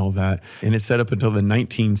violence and all that. And it said up until the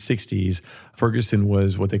 1960s, Ferguson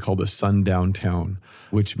was what they called a sundown town,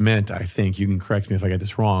 which meant, I think, you can correct me if I get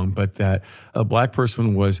this wrong, but that a black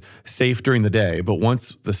person was safe during the day, but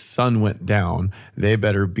once the sun went down, they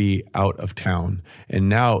better be out of town. And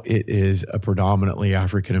now it is a predominantly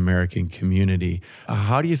African-American community.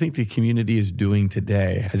 How do you think the community is doing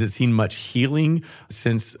today? Has it seen much healing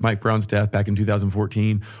since Mike Brown's death back in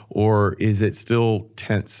 2014, or is it still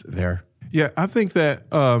tense there? Yeah, I think that,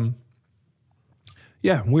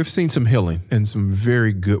 we've seen some healing in some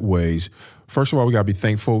very good ways. First of all, we got to be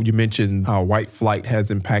thankful. You mentioned how white flight has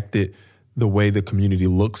impacted the way the community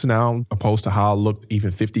looks now, opposed to how it looked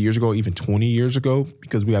even 50 years ago, even 20 years ago,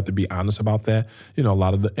 because we have to be honest about that. You know, a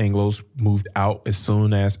lot of the Anglos moved out as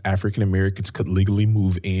soon as African Americans could legally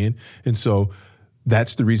move in. And so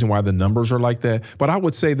that's the reason why the numbers are like that. But I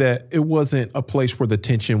would say that it wasn't a place where the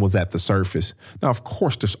tension was at the surface. Now, of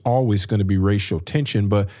course, there's always going to be racial tension,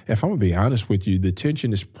 but if I'm going to be honest with you, the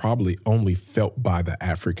tension is probably only felt by the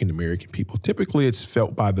African-American people. Typically, it's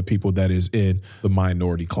felt by the people that is in the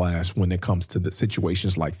minority class when it comes to the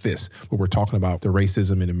situations like this, where we're talking about the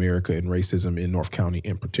racism in America and racism in North County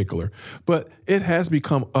in particular. But it has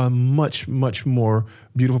become a much, much more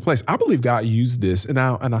beautiful place. I believe God used this, and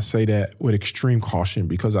I say that with extreme caution,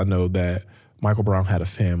 because I know that Michael Brown had a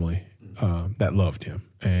family that loved him,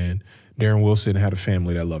 and Darren Wilson had a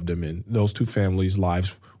family that loved him, and those two families'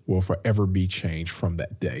 lives will forever be changed from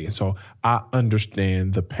that day. And so I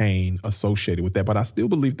understand the pain associated with that, but I still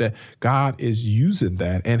believe that God is using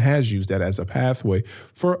that and has used that as a pathway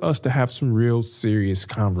for us to have some real serious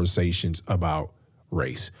conversations about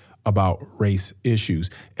race issues.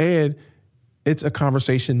 And it's a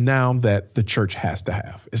conversation now that the church has to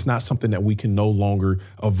have. It's not something that we can no longer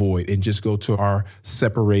avoid and just go to our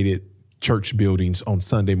separated church buildings on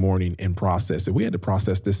Sunday morning and process it. We had to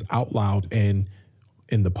process this out loud and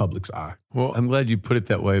in the public's eye. Well, I'm glad you put it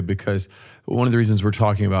that way, because one of the reasons we're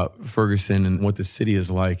talking about Ferguson and what the city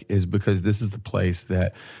is like is because this is the place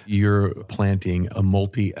that you're planting a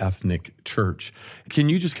multi-ethnic church. Can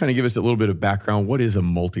you just kind of give us a little bit of background? What is a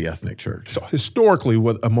multi-ethnic church? So historically,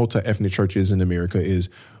 what a multi-ethnic church is in America is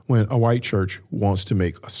when a white church wants to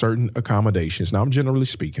make certain accommodations. Now, I'm generally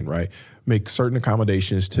speaking, right? Make certain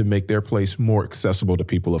accommodations to make their place more accessible to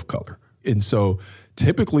people of color. And so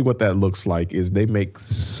typically what that looks like is they make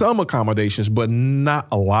some accommodations, but not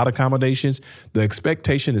a lot of accommodations. The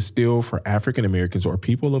expectation is still for African Americans or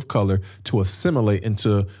people of color to assimilate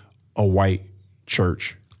into a white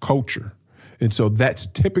church culture. And so that's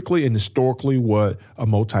typically and historically what a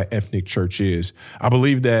multi-ethnic church is. I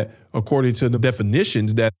believe that according to the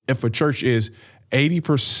definitions, that if a church is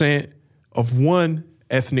 80% of one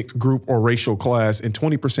ethnic group or racial class and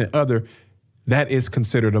 20% other, that is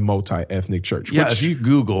considered a multi-ethnic church. Yeah, if you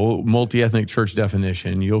Google multi-ethnic church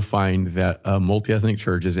definition, you'll find that a multi-ethnic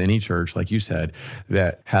church is any church, like you said,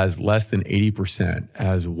 that has less than 80%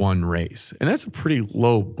 as one race. And that's a pretty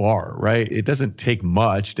low bar, right? It doesn't take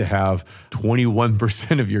much to have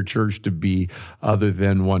 21% of your church to be other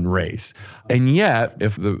than one race. And yet,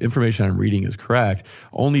 if the information I'm reading is correct,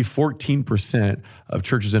 only 14% of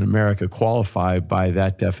churches in America qualify by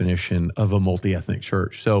that definition of a multi-ethnic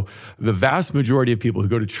church. So the vast majority of people who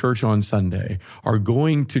go to church on Sunday are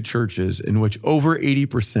going to churches in which over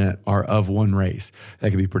 80% are of one race. That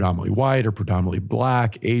could be predominantly white or predominantly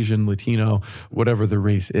black, Asian, Latino, whatever the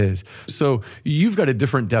race is. So you've got a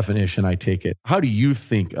different definition, I take it. How do you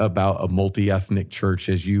think about a multi-ethnic church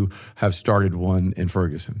as you have started one in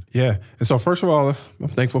Ferguson? Yeah. And so first of all, I'm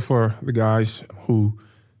thankful for the guys who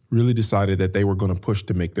really decided that they were going to push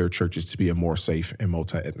to make their churches to be a more safe and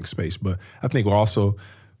multi-ethnic space. But I think also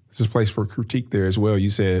there's a place for critique there as well. You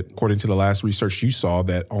said, according to the last research you saw,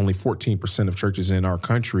 that only 14% of churches in our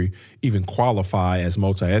country even qualify as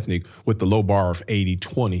multi-ethnic with the low bar of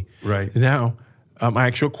 80-20. Right. Now, I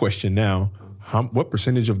ask you a question now. What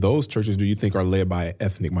percentage of those churches do you think are led by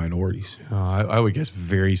ethnic minorities? I would guess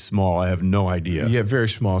very small. I have no idea. Yeah, very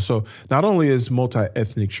small. So not only is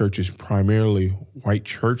multi-ethnic churches primarily white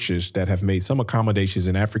churches that have made some accommodations,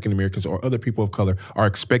 and African Americans or other people of color are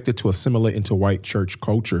expected to assimilate into white church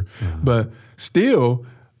culture, but still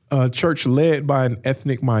a church led by an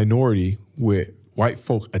ethnic minority with white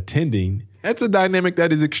folk attending, that's a dynamic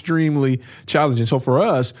that is extremely challenging. So for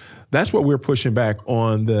us, that's what we're pushing back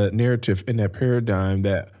on, the narrative and that paradigm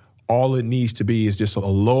that all it needs to be is just a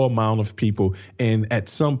low amount of people. And at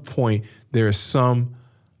some point, there's some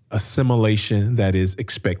assimilation that is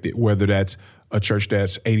expected, whether that's a church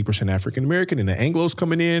that's 80% African American and the Anglos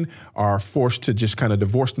coming in are forced to just kind of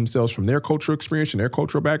divorce themselves from their cultural experience and their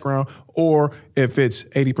cultural background, or if it's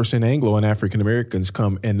 80% Anglo and African Americans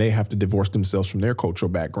come and they have to divorce themselves from their cultural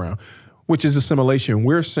background, which is assimilation.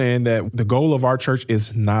 We're saying that the goal of our church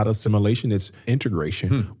is not assimilation, it's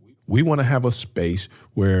integration. We want to have a space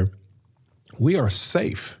where we are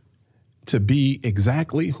safe to be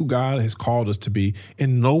exactly who God has called us to be,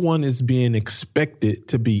 and no one is being expected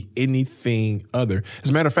to be anything other.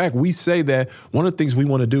 As a matter of fact, we say that one of the things we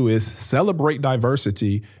want to do is celebrate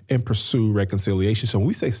diversity and pursue reconciliation. So when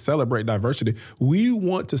we say celebrate diversity, we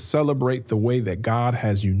want to celebrate the way that God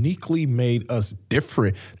has uniquely made us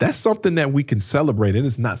different. That's something that we can celebrate. It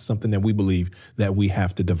is not something that we believe that we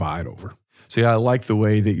have to divide over. So yeah, I like the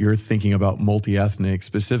way that you're thinking about multi-ethnic,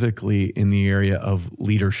 specifically in the area of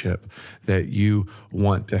leadership, that you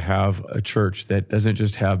want to have a church that doesn't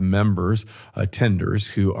just have members, attenders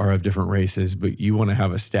who are of different races, but you want to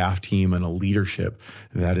have a staff team and a leadership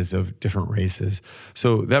that is of different races.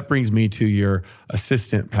 So that brings me to your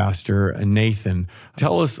assistant pastor, Nathan.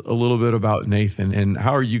 Tell us a little bit about Nathan and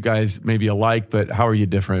how are you guys maybe alike, but how are you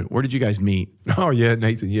different? Where did you guys meet? Oh, yeah,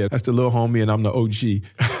 Nathan. Yeah, that's the little homie and I'm the OG.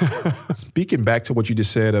 Speaking back to what you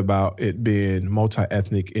just said about it being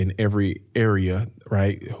multi-ethnic in every area,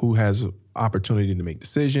 right? Who has opportunity to make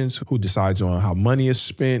decisions, who decides on how money is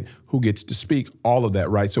spent, who gets to speak, all of that,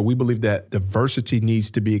 right? So we believe that diversity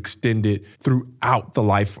needs to be extended throughout the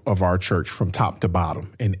life of our church from top to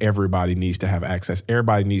bottom, and everybody needs to have access.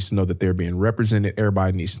 Everybody needs to know that they're being represented.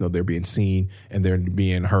 Everybody needs to know they're being seen and they're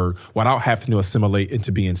being heard without having to assimilate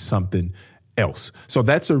into being something else. So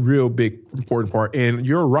that's a real big, important part. And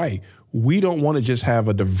you're right. We don't want to just have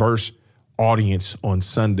a diverse audience on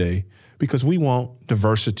Sunday because we want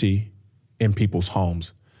diversity in people's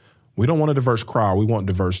homes. We don't want a diverse crowd. We want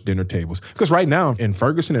diverse dinner tables. Because right now in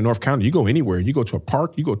Ferguson and North County, you go anywhere. You go to a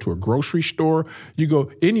park, you go to a grocery store, you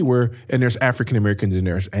go anywhere, and there's African Americans and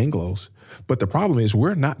there's Anglos. But the problem is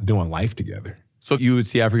we're not doing life together. So you would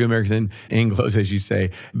see African Americans and Anglos, as you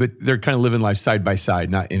say, but they're kind of living life side by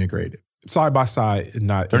side, not integrated. Side by side,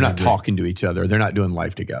 They're not talking to each other. They're not doing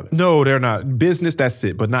life together. No, they're not. Business, that's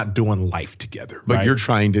it, but not doing life together. But right? you're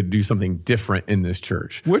trying to do something different in this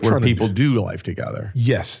church We're where trying to people do life together.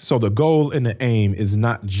 Yes. So the goal and the aim is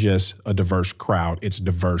not just a diverse crowd, it's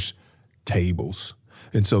diverse tables.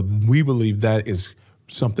 And so we believe that is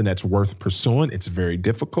something that's worth pursuing. It's very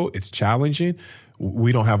difficult. It's challenging.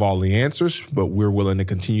 We don't have all the answers, but we're willing to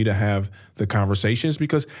continue to have the conversations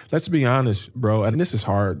because let's be honest, bro, and this is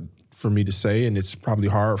hard for me to say, and it's probably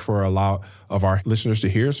hard for a lot of our listeners to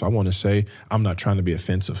hear. So I want to say I'm not trying to be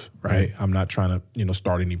offensive, right? I'm not trying to,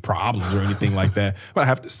 start any problems or anything like that. But I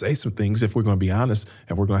have to say some things if we're going to be honest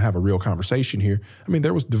and we're going to have a real conversation here. I mean,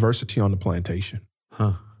 there was diversity on the plantation.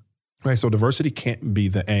 Right? So diversity can't be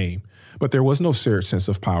the aim. But there was no shared sense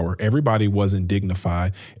of power. Everybody wasn't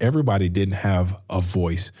dignified. Everybody didn't have a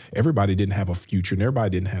voice. Everybody didn't have a future, and everybody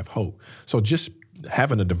didn't have hope. So just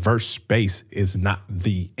having a diverse space is not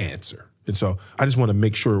the answer. And so I just want to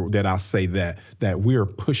make sure that I say that we're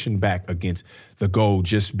pushing back against the goal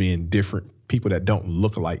just being different people that don't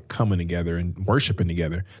look alike coming together and worshiping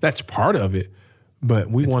together. That's part of it.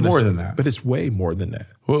 But we want more than that. But it's way more than that.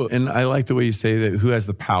 Well, and I like the way you say that who has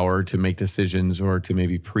the power to make decisions or to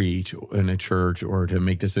maybe preach in a church or to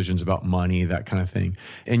make decisions about money, that kind of thing.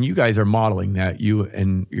 And you guys are modeling that. You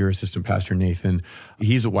and your assistant pastor, Nathan,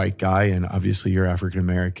 he's a white guy and obviously you're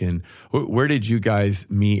African-American. Where did you guys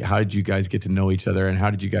meet? How did you guys get to know each other? And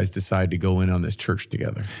how did you guys decide to go in on this church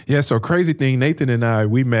together? Yeah, so crazy thing, Nathan and I,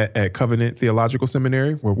 we met at Covenant Theological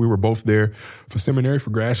Seminary where we were both there for seminary,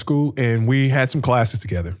 for grad school, and we had some classes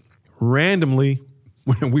together. Randomly,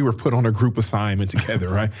 when we were put on a group assignment together,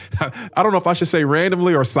 right? I don't know if I should say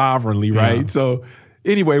randomly or sovereignly, right? Yeah. So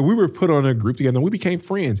anyway, we were put on a group together and we became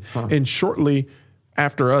friends. And shortly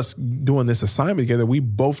after us doing this assignment together, we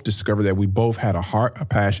both discovered that we both had a heart, a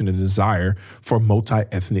passion, and a desire for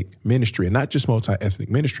multi-ethnic ministry. And not just multi-ethnic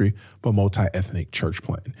ministry, but multi-ethnic church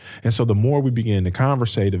planting. And so the more we began to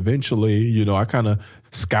conversate, eventually, I kind of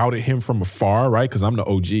scouted him from afar, right? Because I'm the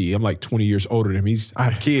OG. I'm like 20 years older than him. I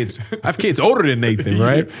have kids. I have kids older than Nathan,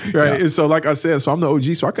 right? Right. Yeah. And so like I said, so I'm the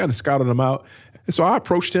OG, so I kind of scouted him out. And so I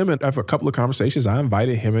approached him, and after a couple of conversations, I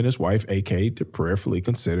invited him and his wife, AK, to prayerfully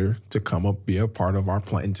consider to come up, be a part of our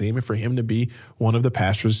planting team, and for him to be one of the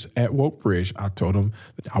pastors at Woke Bridge. I told him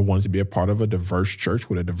that I wanted to be a part of a diverse church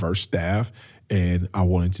with a diverse staff, and I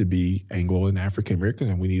wanted to be Anglo and African Americans,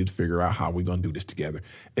 and we needed to figure out how we're going to do this together.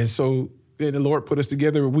 And so then the Lord put us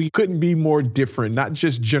together. We couldn't be more different, not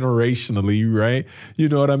just generationally, right? You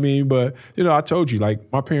know what I mean? But, I told you,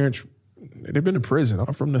 like, my parents, they've been in prison.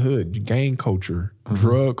 I'm from the hood, gang culture,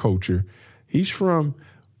 drug culture. He's from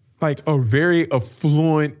like a very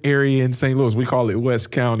affluent area in St. Louis. We call it West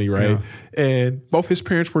County, right? Yeah. And both his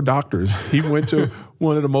parents were doctors. He went to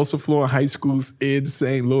one of the most affluent high schools in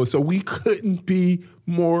St. Louis. So we couldn't be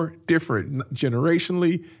more different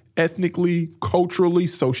generationally, ethnically, culturally,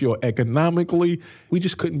 socioeconomically. We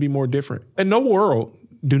just couldn't be more different. In no world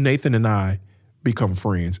do Nathan and I become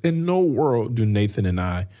friends. In no world do Nathan and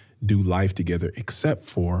I do life together except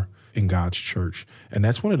for in God's church. And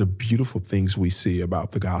that's one of the beautiful things we see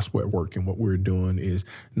about the gospel at work. And what we're doing is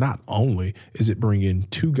not only is it bringing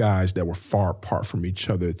two guys that were far apart from each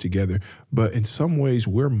other together, but in some ways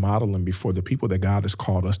we're modeling before the people that God has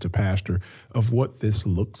called us to pastor of what this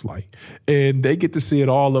looks like. And they get to see it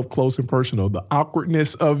all up close and personal, the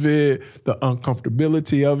awkwardness of it, the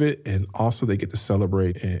uncomfortability of it, and also they get to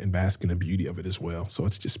celebrate and bask in the beauty of it as well. So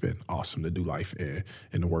it's just been awesome to do life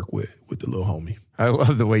and to work with the little homie. I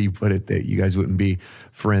love the way you put it, that you guys wouldn't be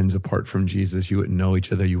friends apart from Jesus. You wouldn't know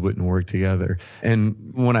each other. You wouldn't work together.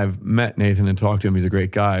 And when I've met Nathan and talked to him, he's a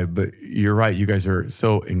great guy. But you're right. You guys are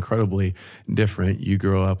so incredibly different. You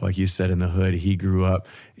grew up, like you said, in the hood. He grew up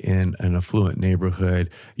in an affluent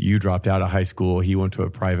neighborhood. You dropped out of high school. He went to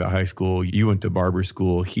a private high school. You went to barber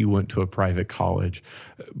school. He went to a private college.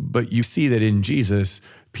 But you see that in Jesus,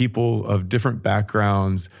 people of different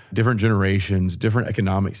backgrounds, different generations, different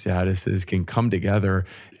economic statuses can come together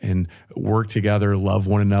and work together, love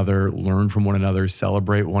one another, learn from one another,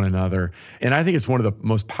 celebrate one another. And I think it's one of the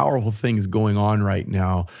most powerful things going on right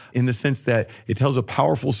now in the sense that it tells a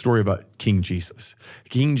powerful story about King Jesus.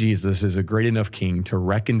 King Jesus is a great enough king to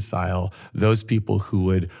reconcile those people who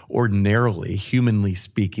would ordinarily, humanly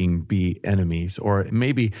speaking, be enemies, or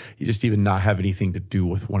maybe you just even not have anything to do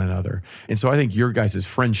with one another. And so I think your guys'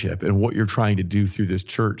 friendship and what you're trying to do through this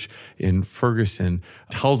church in Ferguson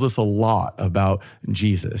tells us a lot about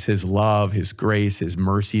Jesus, his love, his grace, his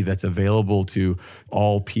mercy that's available to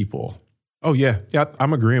all people. Oh, yeah. Yeah,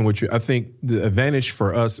 I'm agreeing with you. I think the advantage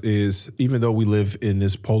for us is, even though we live in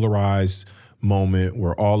this polarized moment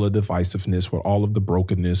where all the divisiveness, where all of the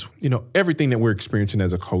brokenness, everything that we're experiencing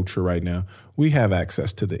as a culture right now, we have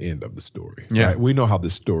access to the end of the story. Yeah. Right? We know how the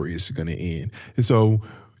story is going to end. And so,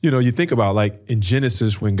 you think about like in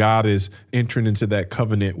Genesis when God is entering into that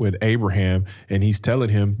covenant with Abraham and he's telling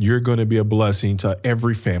him, you're going to be a blessing to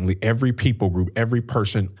every family, every people group, every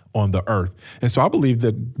person on the earth. And so I believe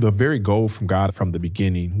that the very goal from God from the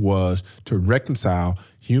beginning was to reconcile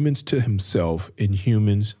humans to himself and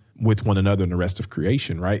humans with one another and the rest of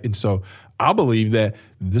creation, right? And so I believe that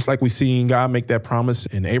just like we seen God make that promise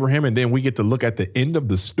in Abraham, and then we get to look at the end of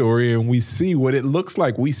the story and we see what it looks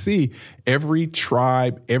like. We see every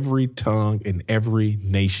tribe, every tongue, and every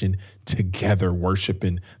nation together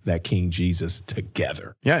worshiping that King Jesus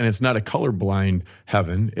together. Yeah, and it's not a colorblind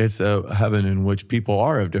heaven. It's a heaven in which people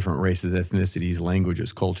are of different races, ethnicities,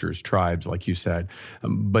 languages, cultures, tribes, like you said,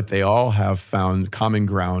 but they all have found common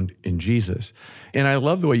ground in Jesus. And I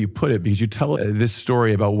love the way you put it, because you tell this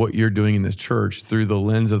story about what you're doing in this church through the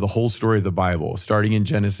lens of the whole story of the Bible, starting in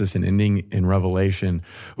Genesis and ending in Revelation.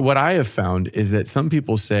 What I have found is that some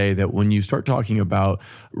people say that when you start talking about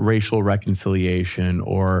racial reconciliation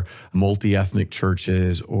or multi-ethnic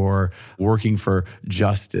churches or working for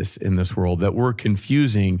justice in this world, that we're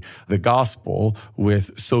confusing the gospel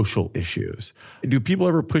with social issues. Do people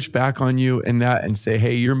ever push back on you in that and say,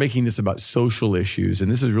 hey, you're making this about social issues, and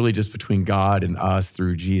this is really just between God and us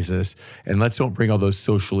through Jesus, and let's don't bring all those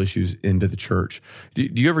social issues into the church? Do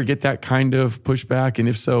you ever get that kind of pushback? And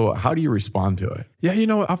if so, how do you respond to it? Yeah,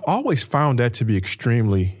 I've always found that to be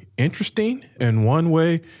extremely interesting in one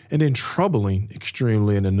way and then troubling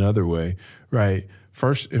extremely in another way, right?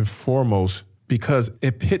 First and foremost, because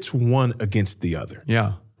it pits one against the other.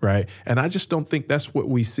 Yeah. Right. And I just don't think that's what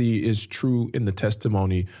we see is true in the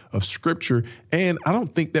testimony of Scripture. And I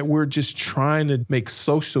don't think that we're just trying to make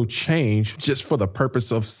social change just for the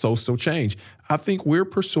purpose of social change. I think we're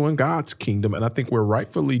pursuing God's kingdom, and I think we're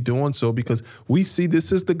rightfully doing so because we see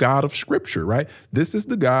this is the God of Scripture, right? This is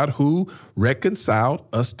the God who reconciled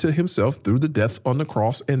us to himself through the death on the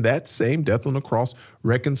cross, and that same death on the cross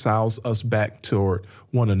reconciles us back toward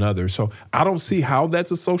one another. So I don't see how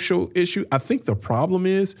that's a social issue. I think the problem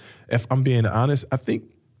is, if I'm being honest, I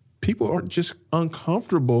think people are just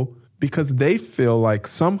uncomfortable because they feel like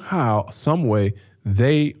somehow, some way,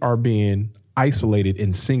 they are being isolated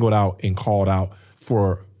and singled out and called out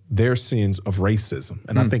for their sins of racism.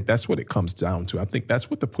 And I think that's what it comes down to. I think that's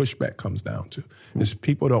what the pushback comes down to, is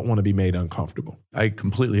people don't want to be made uncomfortable. I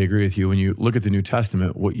completely agree with you. When you look at the New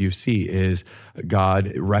Testament, what you see is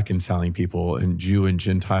God reconciling people and Jew and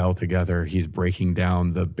Gentile together. He's breaking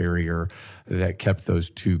down the barrier that kept those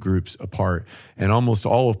two groups apart. And almost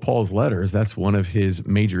all of Paul's letters, that's one of his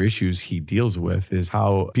major issues he deals with, is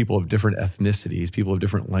how people of different ethnicities, people of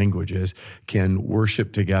different languages can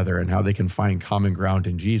worship together and how they can find common ground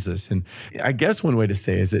in Jesus. And I guess one way to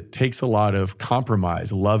say is it takes a lot of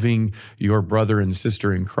compromise, loving your brother and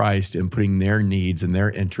sister in Christ and putting their needs and their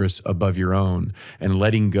interests above your own and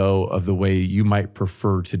letting go of the way you might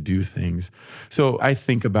prefer to do things. So I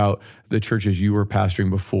think about the churches you were pastoring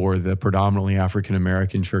before, the predominantly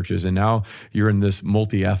African-American churches, and now you're in this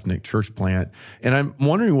multi-ethnic church plant. And I'm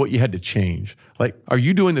wondering what you had to change. Like, are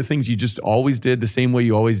you doing the things you just always did the same way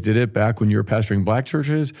you always did it back when you were pastoring Black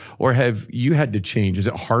churches? Or have you had to change? Is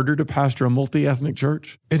it harder to pastor a multi-ethnic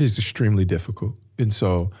church? It is extremely difficult. And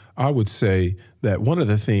so I would say that one of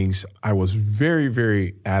the things I was very,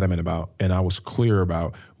 very adamant about and I was clear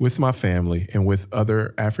about with my family and with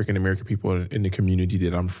other African-American people in the community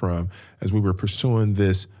that I'm from, as we were pursuing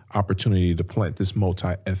this opportunity to plant this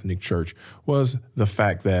multi-ethnic church, was the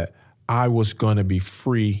fact that I was going to be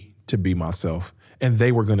free to be myself, and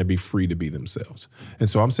they were going to be free to be themselves. And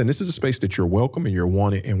so I'm saying this is a space that you're welcome and you're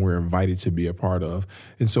wanted and we're invited to be a part of.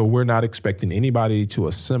 And so we're not expecting anybody to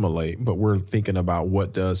assimilate, but we're thinking about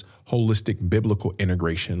what does holistic biblical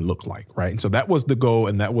integration look like, right? And so that was the goal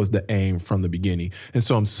and that was the aim from the beginning. And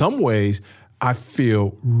so in some ways, I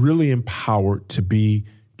feel really empowered to be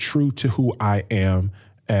true to who I am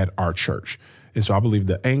at our church. And so I believe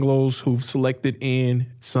the Anglos who've selected in,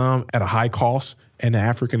 some at a high cost, and the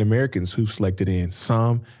African Americans who selected in,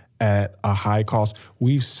 some at a high cost.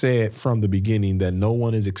 We've said from the beginning that no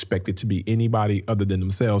one is expected to be anybody other than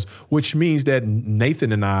themselves, which means that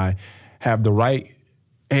Nathan and I have the right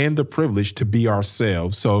and the privilege to be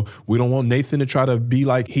ourselves. So we don't want Nathan to try to be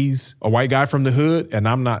like he's a white guy from the hood, and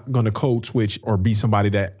I'm not going to code switch or be somebody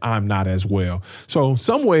that I'm not as well. So in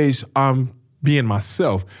some ways, I'm being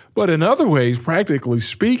myself. But in other ways, practically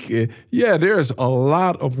speaking, yeah, there's a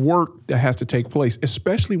lot of work that has to take place,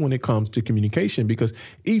 especially when it comes to communication, because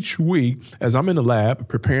each week, as I'm in the lab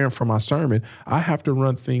preparing for my sermon, I have to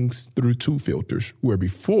run things through two filters, where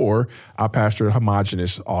before I pastored a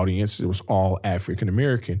homogenous audience, it was all African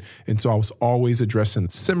American. And so I was always addressing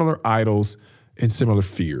similar idols and similar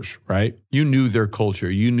fears, right? You knew their culture.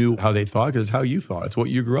 You knew how they thought because it's how you thought. It's what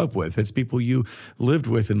you grew up with. It's people you lived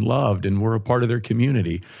with and loved and were a part of their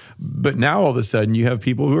community. But now all of a sudden you have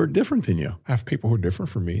people who are different than you. I have people who are different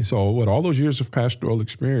from me. So with all those years of pastoral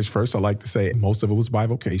experience, first, I like to say most of it was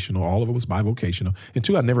bivocational. All of it was bivocational. And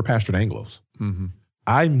two, I never pastored Anglos. Mm-hmm.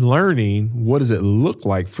 I'm learning what does it look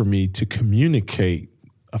like for me to communicate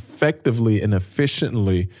effectively and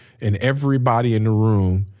efficiently, and everybody in the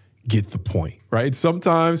room get the point, right?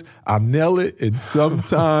 Sometimes I nail it, and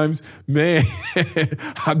sometimes, man,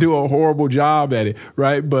 I do a horrible job at it,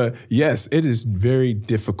 right? But yes, it is very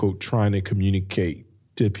difficult trying to communicate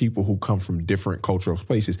to people who come from different cultural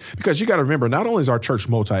places, because you got to remember, not only is our church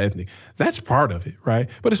multi-ethnic, that's part of it, right?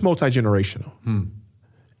 But it's multi-generational.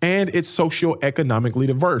 And it's socioeconomically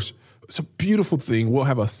diverse. It's a beautiful thing. We'll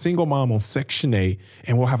have a single mom on Section 8,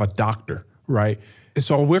 and we'll have a doctor, right? And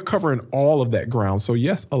so we're covering all of that ground. So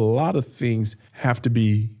yes, a lot of things have to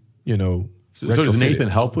be, So does Nathan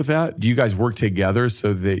help with that? Do you guys work together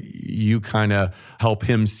so that you kind of help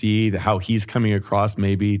him see how he's coming across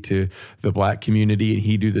maybe to the Black community, and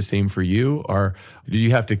he do the same for you? Or do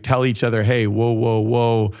you have to tell each other, hey,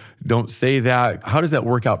 whoa, don't say that? How does that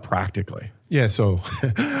work out practically? Yeah, so,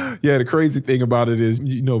 the crazy thing about it is,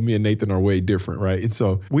 me and Nathan are way different, right? And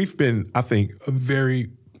so we've been, I think, a very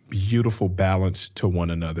beautiful balance to one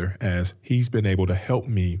another, as he's been able to help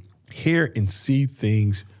me hear and see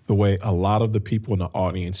things the way a lot of the people in the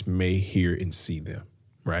audience may hear and see them,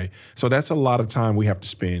 right? So that's a lot of time we have to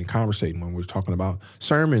spend conversating when we're talking about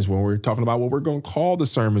sermons, when we're talking about what we're going to call the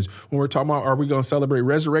sermons, when we're talking about, are we going to celebrate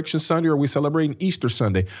Resurrection Sunday, or are we celebrating Easter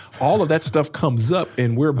Sunday? All of that stuff comes up,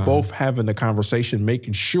 and we're both having the conversation,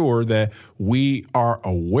 making sure that we are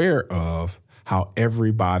aware of how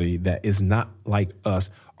everybody that is not like us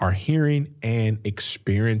are hearing and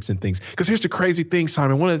experiencing things. Because here's the crazy thing,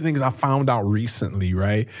 Simon. One of the things I found out recently,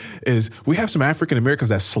 right, is we have some African Americans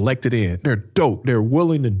that selected in. They're dope. They're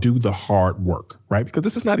willing to do the hard work, right? Because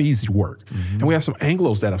this is not easy work. Mm-hmm. And we have some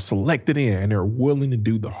Anglos that have selected in, and they're willing to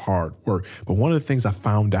do the hard work. But one of the things I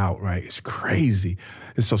found out, right, is crazy.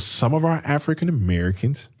 And so some of our African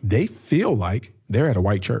Americans, they feel like they're at a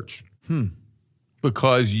white church.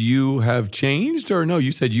 Because you have changed? Or no,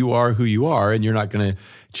 you said you are who you are and you're not going to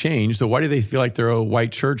change. So why do they feel like they're a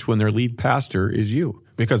white church when their lead pastor is you?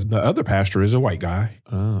 Because the other pastor is a white guy.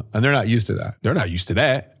 And they're not used to that. They're not used to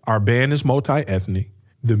that. Our band is multi-ethnic.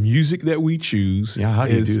 The music that we choose how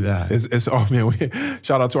do you do that?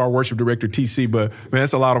 Shout out to our worship director, TC, but man,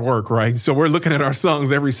 that's a lot of work, right? So we're looking at our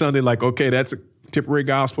songs every Sunday like, okay, that's Tipperary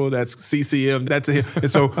Gospel, that's CCM, that's it.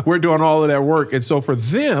 And so we're doing all of that work. And so for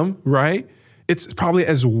them, right, it's probably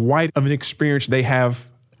as white of an experience they have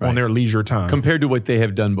on their leisure time. Compared to what they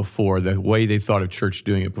have done before, the way they thought of church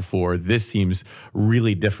doing it before, this seems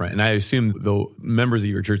really different. And I assume the members of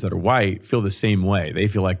your church that are white feel the same way. They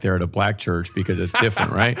feel like they're at a Black church because it's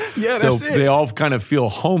different, right? Yeah, so that's it. They all kind of feel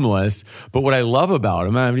homeless. But what I love about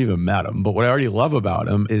them, I haven't even met them, but what I already love about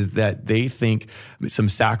them is that they think some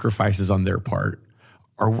sacrifices on their part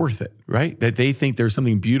are worth it, right? That they think there's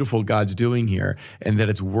something beautiful God's doing here, and that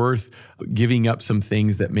it's worth giving up some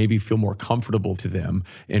things that maybe feel more comfortable to them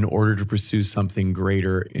in order to pursue something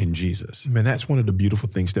greater in Jesus. Man, that's one of the beautiful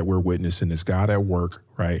things that we're witnessing is God at work,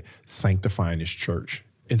 right? Sanctifying his church.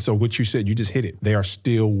 And so what you said, you just hit it. They are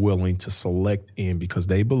still willing to select in because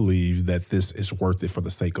they believe that this is worth it for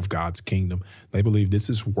the sake of God's kingdom. They believe this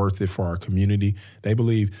is worth it for our community. They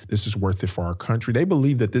believe this is worth it for our country. They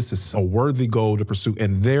believe that this is a worthy goal to pursue,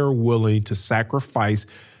 and they're willing to sacrifice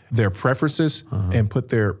their preferences and put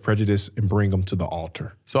their prejudice and bring them to the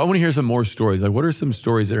altar. So I want to hear some more stories. Like, what are some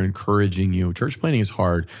stories that are encouraging you? Church planting is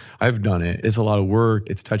hard. I've done it. It's a lot of work.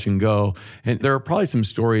 It's touch and go. And there are probably some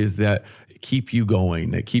stories that keep you going,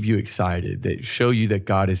 that keep you excited, that show you that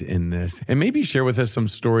God is in this. And maybe share with us some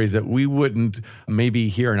stories that we wouldn't maybe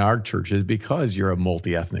hear in our churches because you're a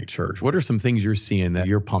multi-ethnic church. What are some things you're seeing that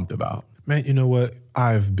you're pumped about? Man, you know what?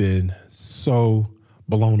 I've been so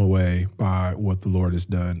blown away by what the Lord has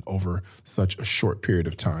done over such a short period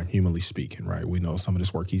of time, humanly speaking, right? We know some of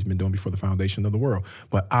this work he's been doing before the foundation of the world,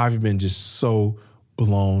 but I've been just so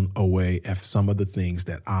blown away at some of the things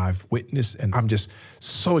that I've witnessed, and I'm just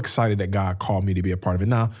so excited that God called me to be a part of it.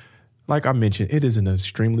 Now, like I mentioned, it is an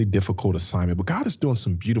extremely difficult assignment, but God is doing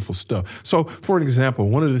some beautiful stuff. So for an example,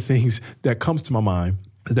 one of the things that comes to my mind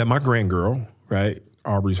is that my grandgirl, right?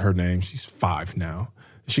 Aubrey's her name. She's 5 now.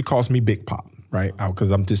 She calls me Big Pop, right?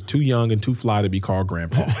 Because I'm just too young and too fly to be called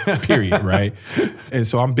Grandpa, period, right? And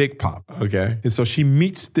so I'm Big Pop. Okay. And so she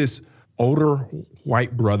meets this older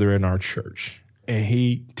white brother in our church, and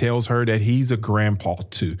he tells her that he's a grandpa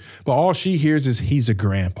too. But all she hears is he's a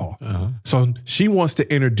grandpa. So she wants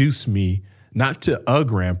to introduce me not to a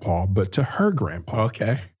grandpa, but to her grandpa.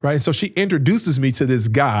 Okay. Right? So she introduces me to this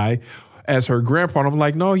guy as her grandpa. And I'm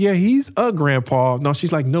like, no, yeah, he's a grandpa. No,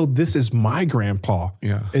 she's like, no, this is my grandpa.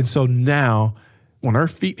 Yeah. And so now when her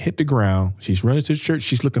feet hit the ground, she's running to the church.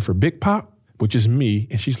 She's looking for Big Pop, which is me,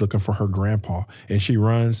 and she's looking for her grandpa. And she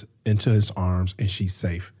runs into his arms and she's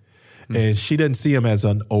safe. And she doesn't see him as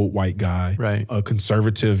an old white guy, right, a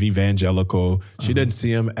conservative evangelical. She doesn't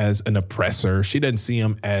see him as an oppressor. She doesn't see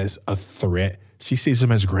him as a threat. She sees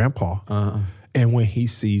him as grandpa. And when he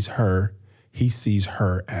sees her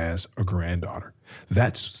as a granddaughter.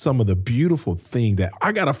 That's some of the beautiful thing that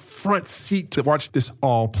I got a front seat to watch this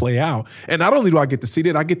all play out. And not only do I get to see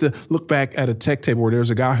that, I get to look back at a tech table where there's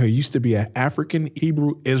a guy who used to be an African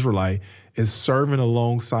Hebrew Israelite is serving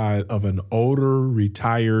alongside of an older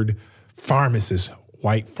retired pharmacist,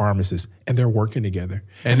 white pharmacist, and they're working together.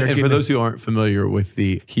 And for those who aren't familiar with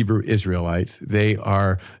the Hebrew Israelites, they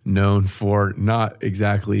are known for not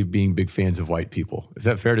exactly being big fans of white people. Is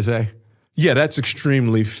that fair to say? Yeah, that's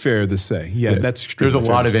extremely fair to say. Yeah, that's extremely There's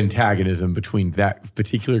a lot of antagonism between that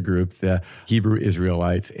particular group, the Hebrew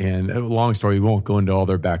Israelites, and a long story. We won't go into all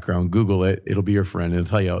their background. Google it. It'll be your friend. It'll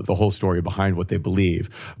tell you the whole story behind what they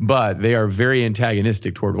believe. But they are very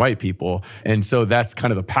antagonistic toward white people. And so that's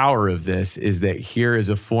kind of the power of this, is that here is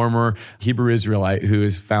a former Hebrew Israelite who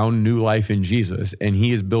has found new life in Jesus, and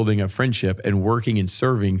he is building a friendship and working and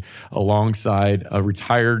serving alongside a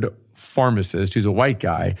retired pharmacist who's a white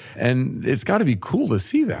guy. And it's got to be cool to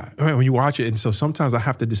see that. When you watch it, and so sometimes I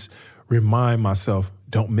have to just remind myself,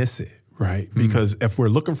 don't miss it, right? Because if we're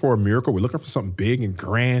looking for a miracle, we're looking for something big and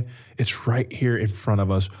grand, it's right here in front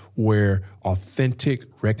of us where authentic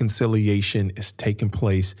reconciliation is taking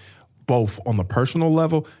place, both on the personal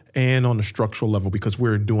level and on the structural level, because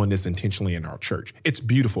we're doing this intentionally in our church. It's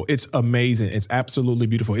beautiful. It's amazing. It's absolutely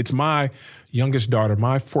beautiful. It's my youngest daughter,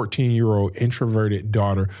 my 14-year-old introverted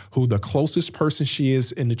daughter, who the closest person she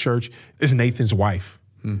is in the church is Nathan's wife.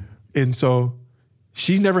 And so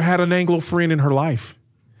she's never had an Anglo friend in her life,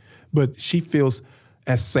 but she feels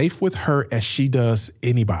as safe with her as she does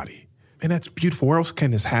anybody. And that's beautiful. Where else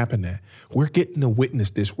can this happen at? We're getting to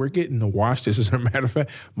witness this. We're getting to watch this. As a matter of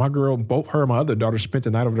fact, my girl, both her and my other daughter spent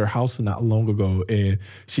the night over their house not long ago, and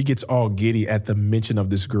she gets all giddy at the mention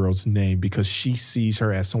of this girl's name because she sees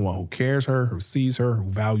her as someone who cares her, who sees her,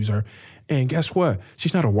 who values her. And guess what?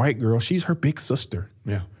 She's not a white girl. She's her big sister.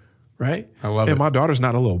 Yeah. Right? I love it. And my daughter's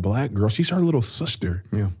not a little black girl. She's her little sister.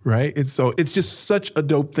 Yeah. Right? And so it's just such a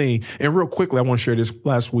dope thing. And real quickly, I want to share this.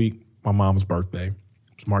 Last week, my mom's birthday. It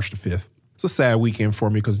was March the 5th. It's a sad weekend for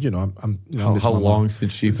me because, I'm how long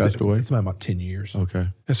since she passed away? It's about 10 years. Okay.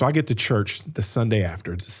 And so I get to church the Sunday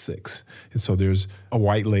after, it's the 6th. And so there's a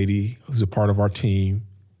white lady who's a part of our team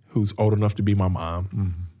who's old enough to be my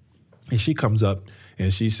mom. And she comes up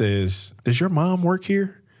and she says, "Does your mom work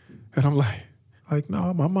here?" And I'm like,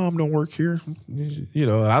 no, my mom don't work here.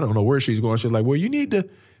 I don't know where she's going. She's like, well, you need to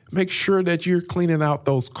make sure that you're cleaning out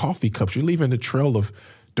those coffee cups. You're leaving a trail of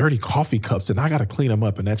dirty coffee cups, and I got to clean them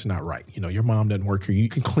up, and that's not right. Your mom doesn't work here. You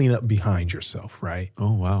can clean up behind yourself, right?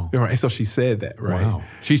 Oh, wow. Right. So she said that, right? Wow.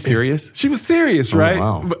 She's serious? And she was serious, right?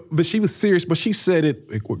 Wow. But she was serious, but she said it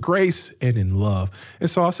with grace and in love. And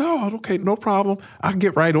so I said, oh, okay, no problem. I can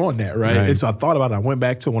get right on that, right? And so I thought about it. I went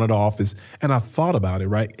back to one of the office, and I thought about it,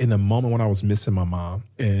 right? In the moment when I was missing my mom,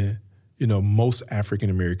 and, most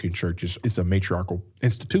African-American churches, it's a matriarchal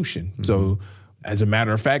institution. So as a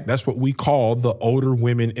matter of fact, that's what we call the older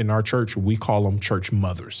women in our church. We call them church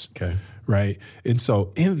mothers. Okay. Right? And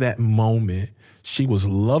so in that moment, she was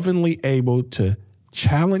lovingly able to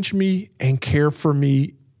challenge me and care for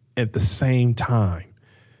me at the same time,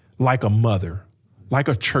 like a mother, like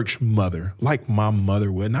a church mother, like my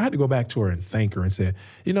mother would. And I had to go back to her and thank her and say,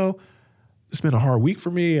 it's been a hard week for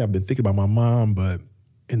me. I've been thinking about my mom, but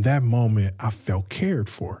in that moment, I felt cared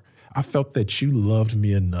for. I felt that you loved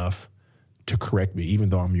me enough to correct me, even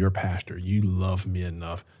though I'm your pastor. You love me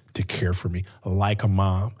enough to care for me like a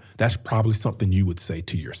mom. That's probably something you would say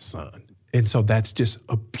to your son. And so that's just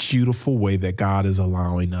a beautiful way that God is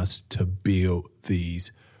allowing us to build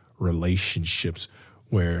these relationships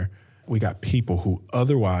where we got people who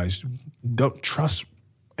otherwise don't trust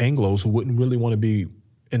Anglos, who wouldn't really want to be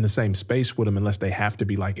in the same space with them unless they have to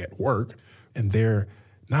be like at work. And they're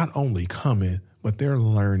not only coming, but they're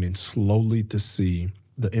learning slowly to see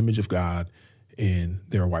the image of God in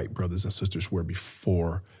their white brothers and sisters where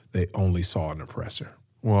before they only saw an oppressor.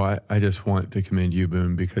 Well, I just want to commend you,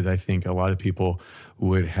 Boone, because I think a lot of people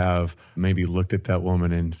would have maybe looked at that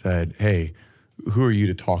woman and said, hey, who are you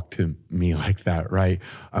to talk to me like that, right?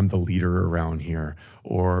 I'm the leader around here.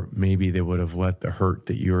 Or maybe they would have let the hurt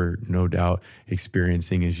that you're no doubt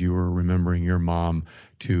experiencing as you were remembering your mom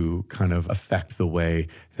to kind of affect the way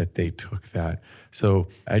that they took that. So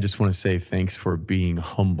I just want to say thanks for being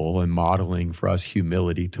humble and modeling for us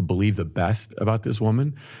humility to believe the best about this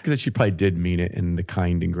woman, because she probably did mean it in the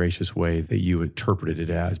kind and gracious way that you interpreted it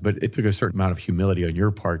as. But it took a certain amount of humility on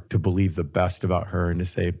your part to believe the best about her and to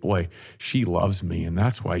say, boy, she loves me. And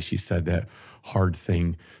that's why she said that hard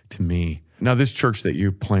thing to me. Now, this church that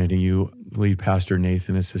you're planting, you lead pastor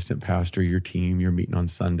Nathan, assistant pastor, your team, you're meeting on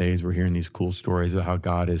Sundays. We're hearing these cool stories of how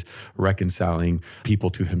God is reconciling people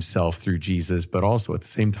to himself through Jesus, but also at the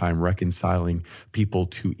same time reconciling people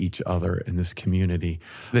to each other in this community.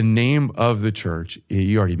 The name of the church,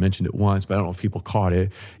 you already mentioned it once, but I don't know if people caught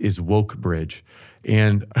it, is Woke Bridge.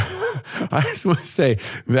 And I just want to say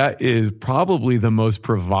that is probably the most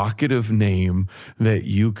provocative name that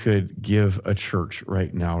you could give a church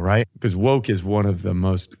right now, right? Because woke is one of the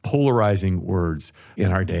most polarizing words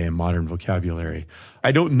in our day in modern vocabulary.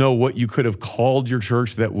 I don't know what you could have called your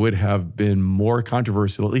church that would have been more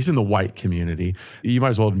controversial, at least in the white community. You might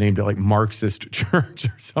as well have named it like Marxist Church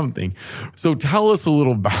or something. So tell us a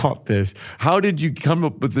little about this. How did you come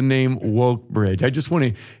up with the name Woke Bridge? I just want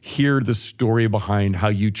to hear the story behind how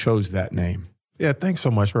you chose that name. Yeah, thanks so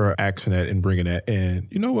much for asking that and bringing that in.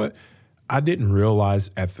 You know what? I didn't realize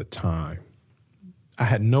at the time, I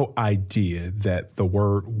had no idea that the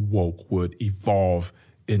word woke would evolve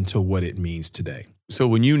into what it means today. So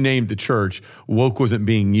when you named the church, woke wasn't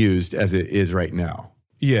being used as it is right now.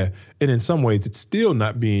 Yeah, and in some ways, it's still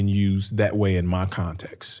not being used that way in my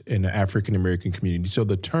context, in the African-American community. So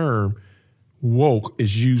the term woke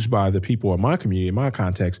is used by the people in my community, in my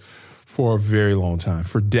context, for a very long time,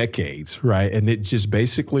 for decades, right? And it just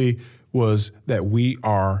basically was that we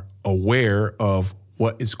are aware of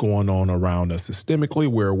what is going on around us systemically.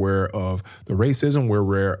 We're aware of the racism, we're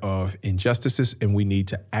aware of injustices, and we need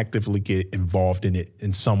to actively get involved in it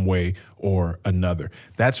in some way or another.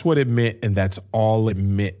 That's what it meant, and that's all it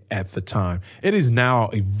meant at the time. It is now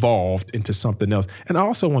evolved into something else. And I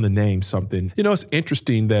also want to name something. You know, it's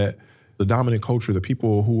interesting that the dominant culture, the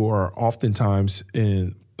people who are oftentimes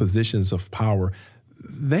in positions of power,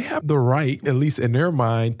 they have the right, at least in their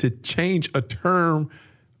mind, to change a term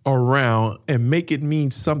around and make it mean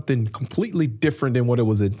something completely different than what it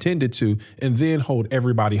was intended to, and then hold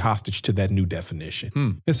everybody hostage to that new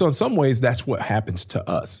definition. And so in some ways, that's what happens to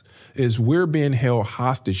us, is we're being held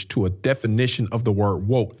hostage to a definition of the word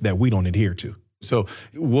woke that we don't adhere to. So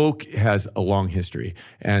woke has a long history.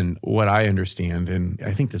 And what I understand, and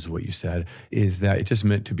I think this is what you said, is that it just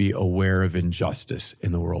meant to be aware of injustice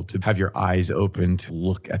in the world, to have your eyes open to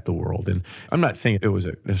look at the world. And I'm not saying it was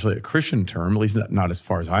necessarily a Christian term, at least not as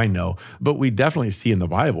far as I know, but we definitely see in the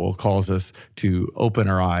Bible calls us to open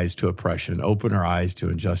our eyes to oppression, open our eyes to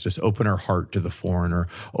injustice, open our heart to the foreigner,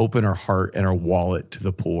 open our heart and our wallet to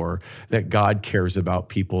the poor, that God cares about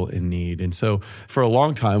people in need. And so for a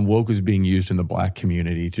long time, woke was being used in the Black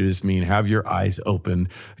community to just mean have your eyes open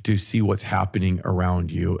to see what's happening around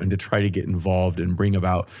you and to try to get involved and bring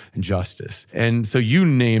about justice. And so you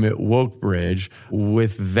name it Woke Bridge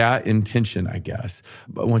with that intention, I guess.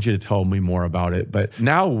 I want you to tell me more about it. But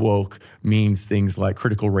now woke means things like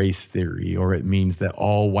critical race theory, or it means that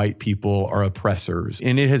all white people are oppressors.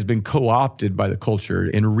 And it has been co-opted by the culture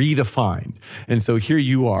and redefined. And so here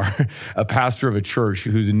you are, a pastor of a church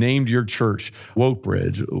who named your church Woke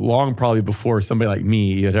Bridge long probably before somebody like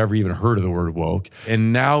me had ever even heard of the word woke.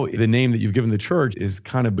 And now the name that you've given the church is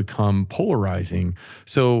kind of become polarizing.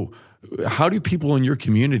 So how do people in your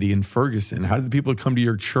community in Ferguson, how do the people come to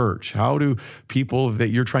your church? How do people that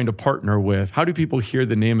you're trying to partner with, how do people hear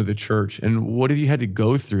the name of the church? And what have you had to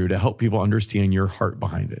go through to help people understand your heart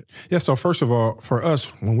behind it? Yeah, so first of all, for us,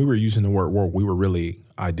 when we were using the word woke, we were really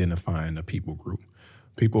identifying a people group.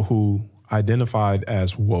 People who identified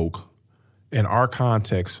as woke in our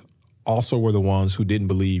context also were the ones who didn't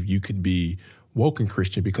believe you could be woke and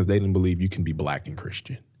Christian because they didn't believe you can be Black and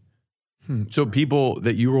Christian. So people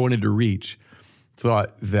that you wanted to reach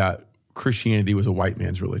thought that Christianity was a white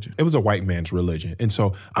man's religion. It was a white man's religion. And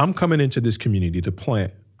so I'm coming into this community to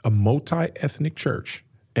plant a multi-ethnic church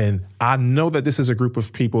And I know that this is a group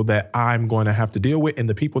of people that I'm going to have to deal with. And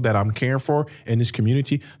the people that I'm caring for in this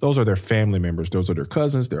community, those are their family members. Those are their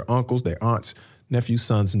cousins, their uncles, their aunts, nephews,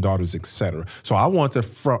 sons, and daughters, etc. So I want to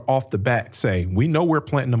off the bat say, we know we're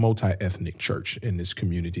planting a multi-ethnic church in this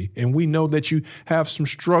community. And we know that you have some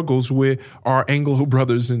struggles with our Anglo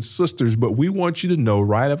brothers and sisters, but we want you to know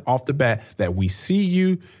right off the bat that we see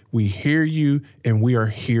you, we hear you, and we are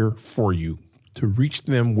here for you to reach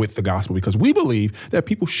them with the gospel, because we believe that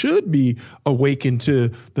people should be awakened to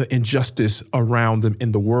the injustice around them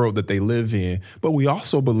in the world that they live in. But we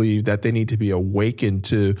also believe that they need to be awakened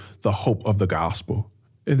to the hope of the gospel,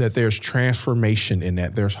 and that there's transformation in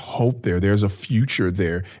that. There's hope there. There's a future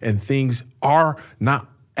there, and things are not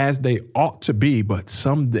as they ought to be, but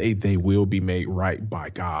someday they will be made right by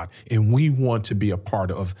God. And we want to be a part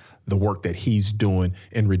of the work that he's doing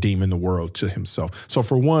in redeeming the world to himself. So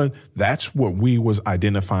for one, that's what we was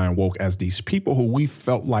identifying woke as, these people who we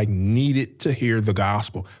felt like needed to hear the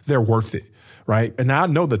gospel. They're worth it, right? And I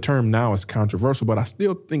know the term now is controversial, but I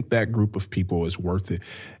still think that group of people is worth it.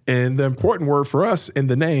 And the important word for us in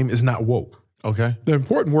the name is not woke. Okay. The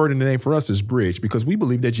important word in the name for us is bridge, because we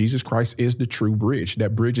believe that Jesus Christ is the true bridge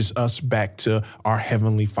that bridges us back to our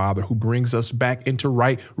Heavenly Father, who brings us back into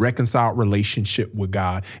right, reconciled relationship with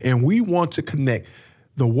God. And we want to connect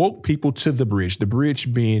the woke people to the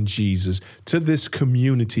bridge being Jesus, to this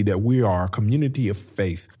community that we are, a community of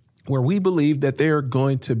faith, where we believe that they're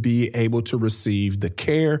going to be able to receive the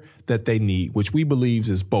care that they need, which we believe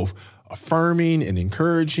is both affirming and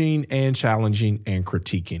encouraging and challenging and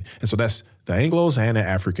critiquing. And so that's the Anglos and the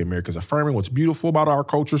African Americans, affirming what's beautiful about our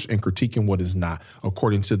cultures and critiquing what is not,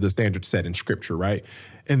 according to the standard set in Scripture, right?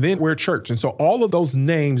 And then we're a church. And so all of those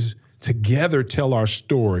names together tell our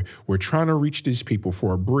story. We're trying to reach these people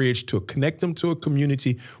for a bridge to connect them to a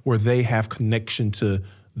community where they have connection to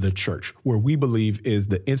the church, where we believe is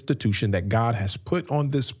the institution that God has put on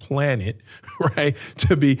this planet, right,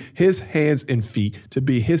 to be his hands and feet, to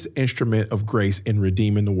be his instrument of grace in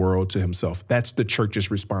redeeming the world to himself. That's the church's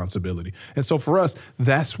responsibility. And so for us,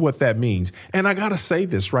 that's what that means. And I got to say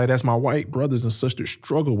this, right, as my white brothers and sisters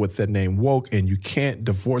struggle with that name woke, and you can't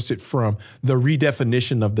divorce it from the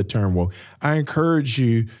redefinition of the term woke, I encourage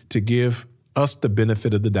you to give us the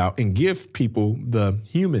benefit of the doubt and give people the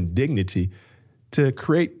human dignity to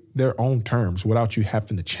create their own terms without you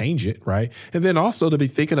having to change it, right? And then also to be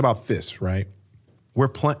thinking about this, right? We're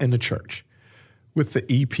planting the church with the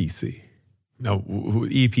EPC. No,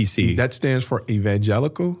 EPC. That stands for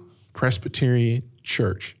Evangelical Presbyterian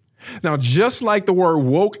Church. Now, just like the word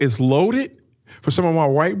woke is loaded for some of my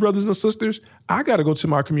white brothers and sisters, I got to go to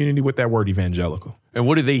my community with that word evangelical. And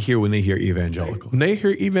what do they hear when they hear evangelical? When they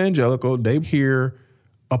hear evangelical, they hear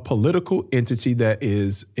a political entity that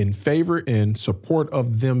is in favor and support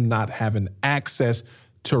of them not having access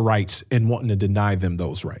to rights and wanting to deny them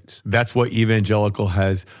those rights. That's what evangelical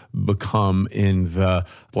has become in the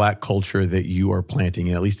Black culture that you are planting,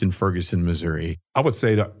 at least in Ferguson, Missouri. I would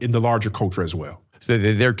say that in the larger culture as well. So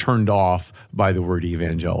they're turned off by the word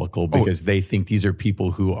evangelical because they think these are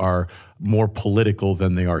people who are more political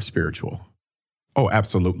than they are spiritual. Oh,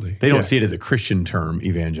 absolutely. They don't see it as a Christian term,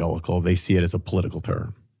 evangelical. They see it as a political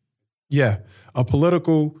term. Yeah, a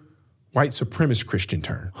political white supremacist Christian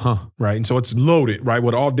term, right? And so it's loaded, right,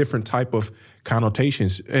 with all different type of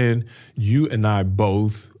connotations. And you and I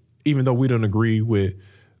both, even though we don't agree with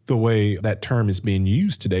the way that term is being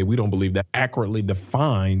used today, we don't believe that accurately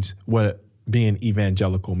defines what being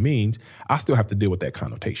evangelical means. I still have to deal with that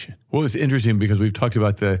connotation. Well, it's interesting because we've talked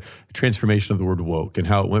about the transformation of the word woke and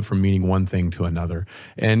how it went from meaning one thing to another.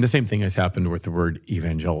 And the same thing has happened with the word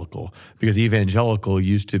evangelical, because evangelical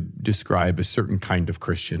used to describe a certain kind of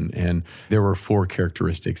Christian. And there were four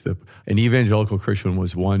characteristics. An evangelical Christian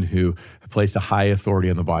was one who placed a high authority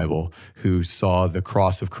on the Bible, who saw the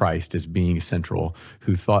cross of Christ as being central,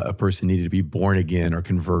 who thought a person needed to be born again or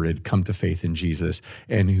converted, come to faith in Jesus,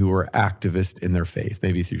 and who were activists in their faith,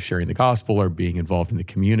 maybe through sharing the gospel or being involved in the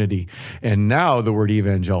community. And now the word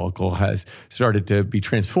evangelical has started to be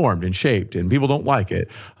transformed and shaped, and people don't like it.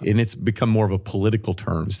 And it's become more of a political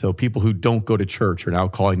term. So people who don't go to church are now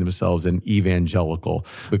calling themselves an evangelical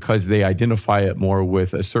because they identify it more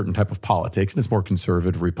with a certain type of politics, and it's more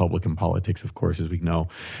conservative Republican politics, of course, as we know.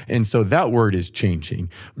 And so that word is changing,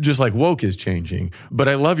 just like woke is changing. But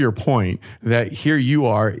I love your point that here you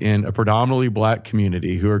are in a predominantly Black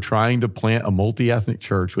community who are trying to plant a multi-ethnic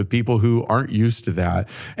church with people who aren't used to that.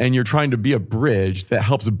 And and you're trying to be a bridge that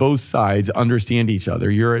helps both sides understand each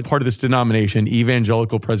other. You're a part of this denomination,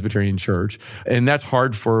 Evangelical Presbyterian Church, and that's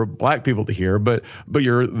hard for Black people to hear, but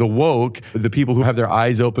you're the woke, the people who have their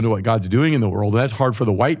eyes open to what God's doing in the world, and that's hard for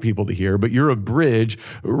the white people to hear, but you're a bridge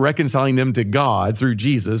reconciling them to God through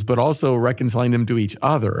Jesus, but also reconciling them to each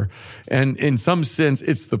other. And in some sense,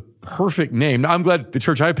 it's the perfect name. Now, I'm glad the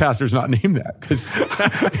church I pastor is not named that, because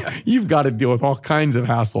you've got to deal with all kinds of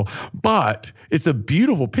hassle. But it's a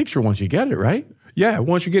beautiful picture once you get it, right? Yeah,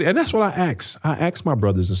 once you get it. And that's what I ask. I ask my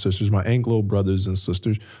brothers and sisters, my Anglo brothers and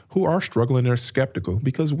sisters who are struggling, they're skeptical,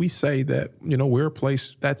 because we say that, we're a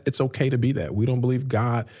place that it's okay to be that. We don't believe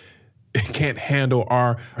God can't handle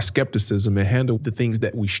our skepticism and handle the things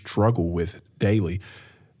that we struggle with daily.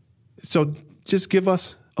 So just give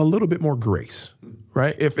us a little bit more grace,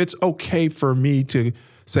 right? If it's okay for me to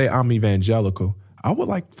say I'm evangelical, I would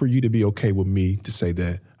like for you to be okay with me to say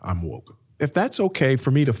that I'm woke. If that's okay for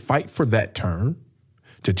me to fight for that term,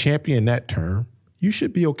 to champion that term, you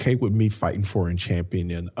should be okay with me fighting for and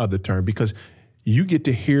championing other term, because you get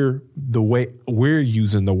to hear the way we're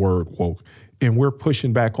using the word woke, and we're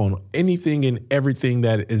pushing back on anything and everything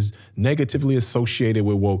that is negatively associated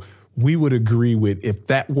with woke. We would agree with, if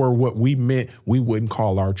that were what we meant, we wouldn't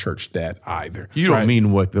call our church that either. You don't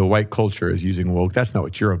mean what the white culture is using woke. That's not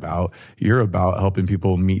what you're about. You're about helping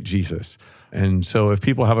people meet Jesus. And so if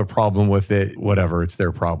people have a problem with it, whatever, it's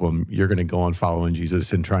their problem. You're going to go on following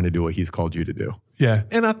Jesus and trying to do what he's called you to do. Yeah.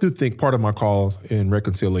 And I do think part of my call in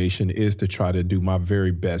reconciliation is to try to do my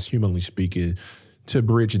very best, humanly speaking, to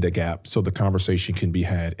bridge the gap so the conversation can be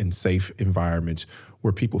had in safe environments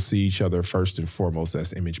where people see each other first and foremost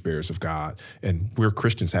as image bearers of God. And we're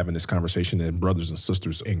Christians having this conversation and brothers and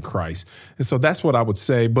sisters in Christ. And so that's what I would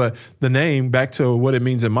say. But the name, back to what it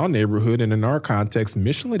means in my neighborhood and in our context,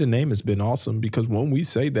 missionally, the name has been awesome, because when we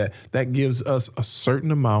say that, that gives us a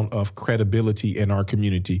certain amount of credibility in our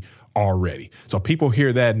community already. So people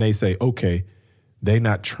hear that and they say, okay, they're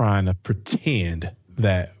not trying to pretend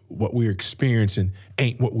that what we're experiencing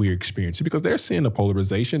ain't what we're experiencing, because they're seeing the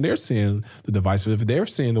polarization, they're seeing the divisive, they're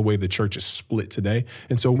seeing the way the church is split today.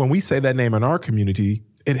 And so when we say that name in our community,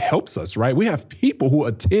 it helps us, right? We have people who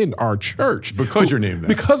attend our church because your name,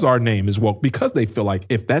 because our name is woke, because they feel like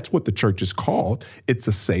if that's what the church is called, it's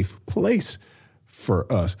a safe place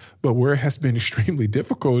for us. But where it has been extremely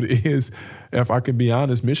difficult is, if I can be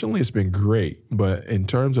honest, missionally, it's been great. But in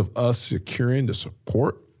terms of us securing the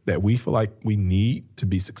support that we feel like we need to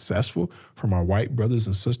be successful from our white brothers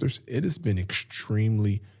and sisters, it has been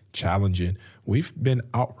extremely challenging. We've been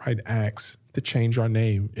outright asked to change our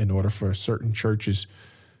name in order for certain churches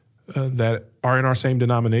that are in our same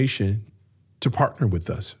denomination to partner with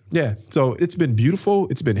us. Yeah, so it's been beautiful,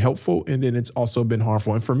 it's been helpful, and then it's also been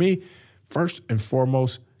harmful. And for me, first and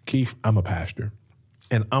foremost, Keith, I'm a pastor,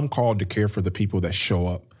 and I'm called to care for the people that show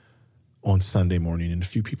up on Sunday morning and the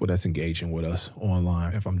few people that's engaging with us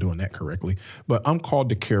online, if I'm doing that correctly. But I'm called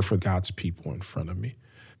to care for God's people in front of me.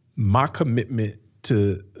 My commitment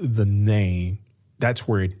to the name, that's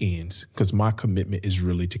where it ends, because my commitment is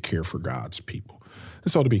really to care for God's people.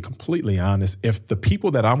 And so to be completely honest, if the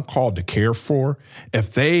people that I'm called to care for,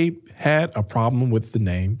 if they had a problem with the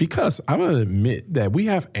name, because I'm going to admit that we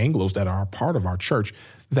have Anglos that are a part of our church,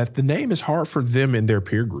 that the name is hard for them in their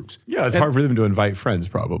peer groups. Yeah, it's hard for them to invite friends,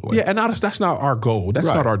 probably. Yeah, and that's not our goal. That's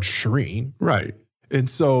not our dream. Right. And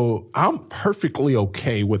so I'm perfectly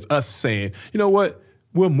okay with us saying, you know what?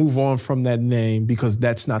 We'll move on from that name, because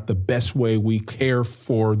that's not the best way we care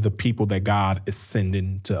for the people that God is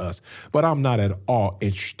sending to us. But I'm not at all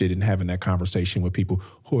interested in having that conversation with people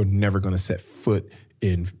who are never going to set foot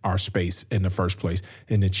in our space in the first place,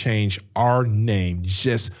 and to change our name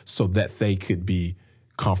just so that they could be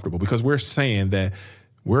comfortable. Because we're saying that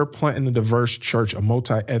we're planting a diverse church, a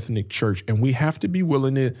multi-ethnic church, and we have to be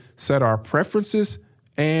willing to set our preferences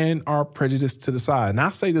and our prejudice to the side. And I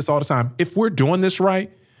say this all the time. If we're doing this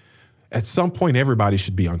right, at some point, everybody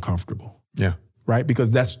should be uncomfortable. Yeah. Right?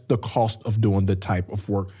 Because that's the cost of doing the type of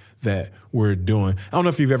work that we're doing. I don't know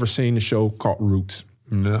if you've ever seen the show called Roots.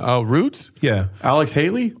 No. Oh, Roots? Yeah. Alex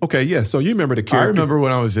Haley? Okay, yeah. So you remember the character. I remember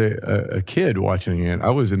when I was a kid watching it. I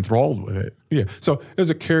was enthralled with it. Yeah. So there's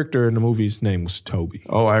a character in the movie. His name was Toby.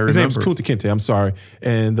 Oh, I remember. His name was Kunta Kinte. I'm sorry.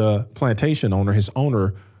 And the plantation owner, his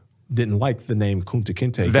owner, didn't like the name Kunta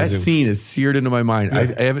Kinte. That scene is seared into my mind.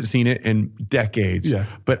 Yeah. I haven't seen it in decades,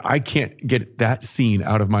 but I can't get that scene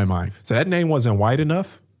out of my mind. So that name wasn't white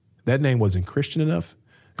enough. That name wasn't Christian enough.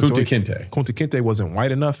 Kunta Kinte. Kunta Kinte wasn't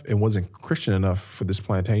white enough and wasn't Christian enough for this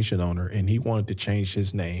plantation owner, and he wanted to change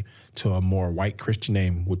his name to a more white Christian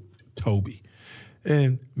name with Toby.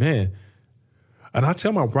 And man, and I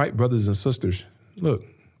tell my white brothers and sisters, look,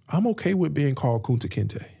 I'm okay with being called Kunta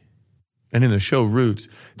Kinte. And in the show Roots,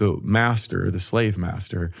 the slave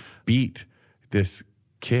master, beat this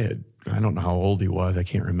kid. I don't know how old he was. I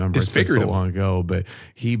can't remember. It's been so long ago, but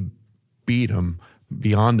he beat him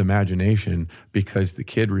beyond imagination because the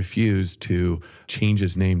kid refused to change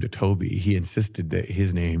his name to Toby. He insisted that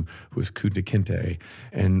his name was Kunta Kinte.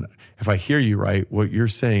 And if I hear you right, what you're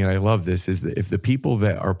saying, and I love this, is that if the people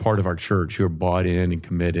that are part of our church who are bought in and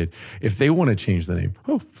committed, if they want to change the name,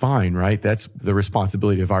 oh, fine, right? That's the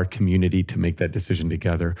responsibility of our community to make that decision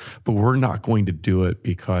together. But we're not going to do it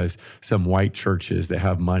because some white churches that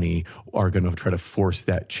have money are going to try to force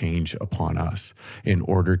that change upon us in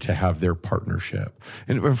order to have their partnership.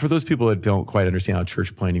 And for those people that don't quite understand how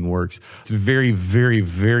church planting works, it's very, very,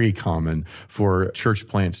 very common for church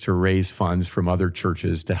plants to raise funds from other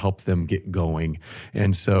churches to help them get going.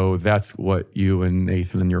 And so that's what you and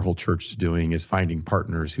Nathan and your whole church is doing, is finding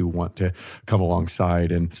partners who want to come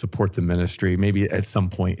alongside and support the ministry. Maybe at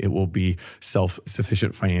some point it will be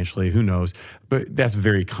self-sufficient financially, who knows? But that's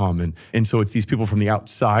very common. And so it's these people from the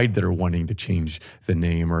outside that are wanting to change the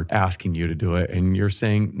name or asking you to do it. And you're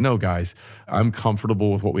saying, no, guys, I'm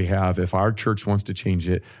comfortable with what we have. If our church wants to change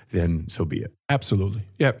it, then so be it. Absolutely.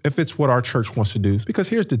 Yeah, if it's what our church wants to do. Because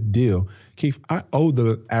here's the deal, Keith, I owe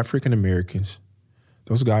the African Americans,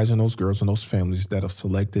 those guys and those girls and those families that have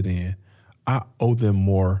selected in, I owe them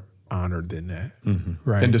more honor than that.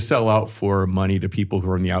 Right? And to sell out for money to people who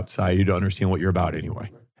are on the outside who don't understand what you're about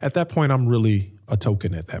anyway. At that point, I'm really a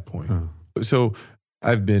token at that point. So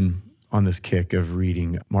I've been on this kick of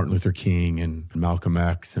reading Martin Luther King and Malcolm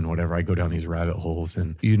X and whatever. I go down these rabbit holes.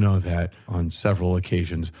 And you know that on several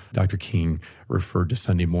occasions, Dr. King referred to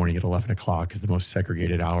Sunday morning at 11 o'clock as the most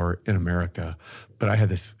segregated hour in America. But I had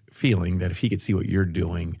this feeling that if he could see what you're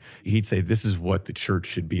doing, he'd say, this is what the church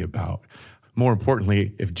should be about. More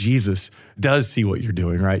importantly, if Jesus does see what you're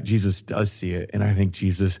doing, right? Jesus does see it. And I think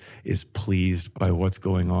Jesus is pleased by what's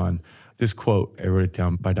going on. This quote, I wrote it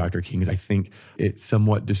down by Dr. King, I think it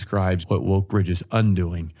somewhat describes what Woke Bridge is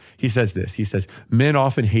undoing. He says this, he says, men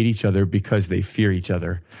often hate each other because they fear each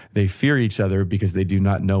other. They fear each other because they do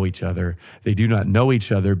not know each other. They do not know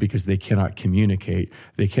each other because they cannot communicate.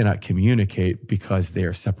 They cannot communicate because they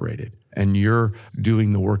are separated. And you're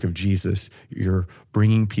doing the work of Jesus. You're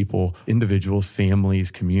bringing people, individuals,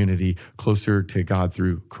 families, community closer to God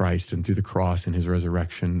through Christ and through the cross and his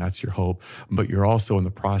resurrection. That's your hope. But you're also in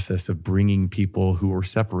the process of bringing people who are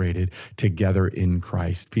separated together in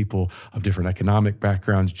Christ, people of different economic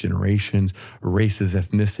backgrounds, generations, races,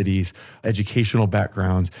 ethnicities, educational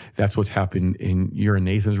backgrounds. That's what's happened in your and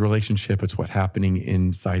Nathan's relationship. It's what's happening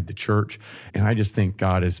inside the church. And I just think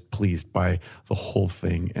God is pleased by the whole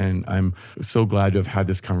thing. And I'm so glad to have had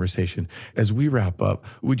this conversation. As we wrap up,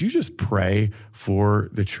 would you just pray for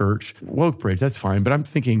the church? Woke Bridge, that's fine, but I'm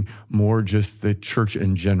thinking more just the church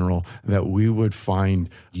in general, that we would find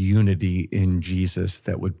unity in Jesus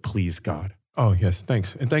that would please God. Oh, yes.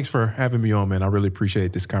 Thanks. And thanks for having me on, man. I really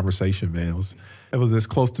appreciate this conversation, man. It was as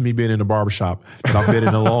close to me being in the barbershop that I've been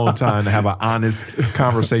in a long time to have an honest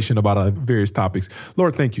conversation about various topics.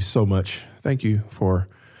 Lord, thank you so much. Thank you for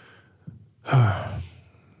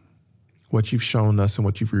what you've shown us and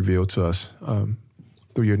what you've revealed to us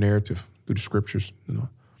through your narrative, through the scriptures, in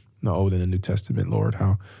the Old and the New Testament, Lord,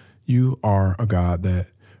 how you are a God that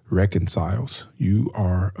reconciles. You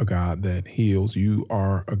are a God that heals. You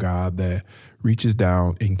are a God that reaches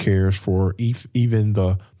down and cares for even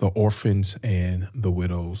the orphans and the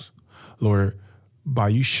widows. Lord, by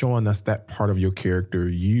you showing us that part of your character,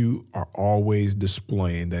 you are always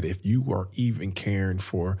displaying that if you are even caring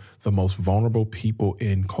for the most vulnerable people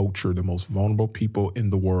in culture, the most vulnerable people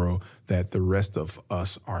in the world, that the rest of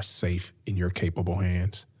us are safe in your capable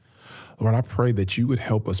hands. Lord, I pray that you would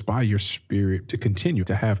help us by your Spirit to continue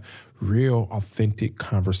to have real, authentic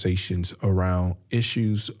conversations around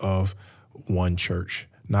issues of one church,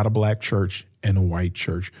 not a black church and a white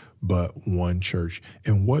church, but one church.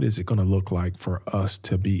 And what is it going to look like for us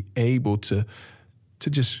to be able to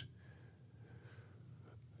just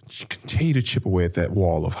continue to chip away at that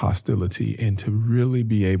wall of hostility and to really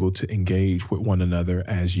be able to engage with one another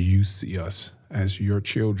as you see us, as your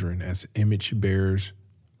children, as image bearers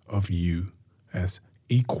of you, as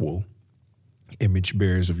equal image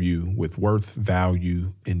bearers of you with worth,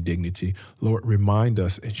 value, and dignity. Lord, remind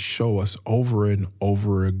us and show us over and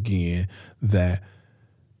over again that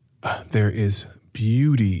there is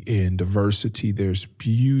beauty in diversity. There's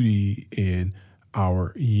beauty in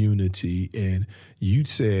our unity. And you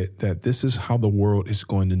said that this is how the world is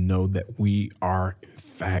going to know that we are, in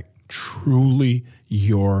fact, truly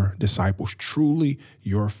your disciples, truly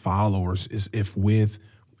your followers, is if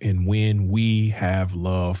and when we have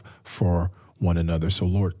love for one another. So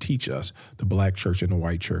Lord, teach us, the Black church and the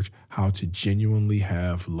white church, how to genuinely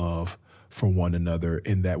have love for one another,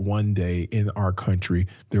 and that one day in our country,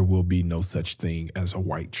 there will be no such thing as a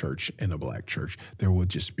white church and a Black church. There will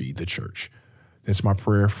just be the church. That's my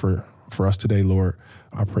prayer for us today, Lord.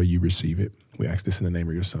 I pray you receive it. We ask this in the name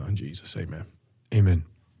of your son, Jesus. Amen. Amen.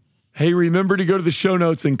 Hey, remember to go to the show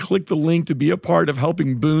notes and click the link to be a part of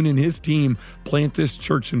helping Boone and his team plant this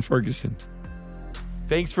church in Ferguson.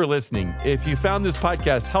 Thanks for listening. If you found this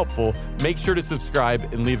podcast helpful, make sure to subscribe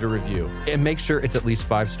and leave a review. And make sure it's at least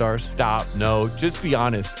 5 stars. Stop. No, just be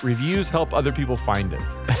honest. Reviews help other people find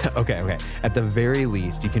us. Okay. At the very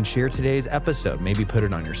least, you can share today's episode. Maybe put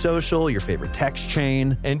it on your social, your favorite text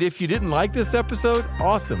chain. And if you didn't like this episode,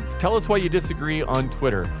 awesome. Tell us why you disagree on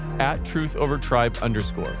Twitter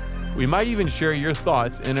 @TruthOverTribe_. We might even share your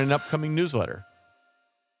thoughts in an upcoming newsletter.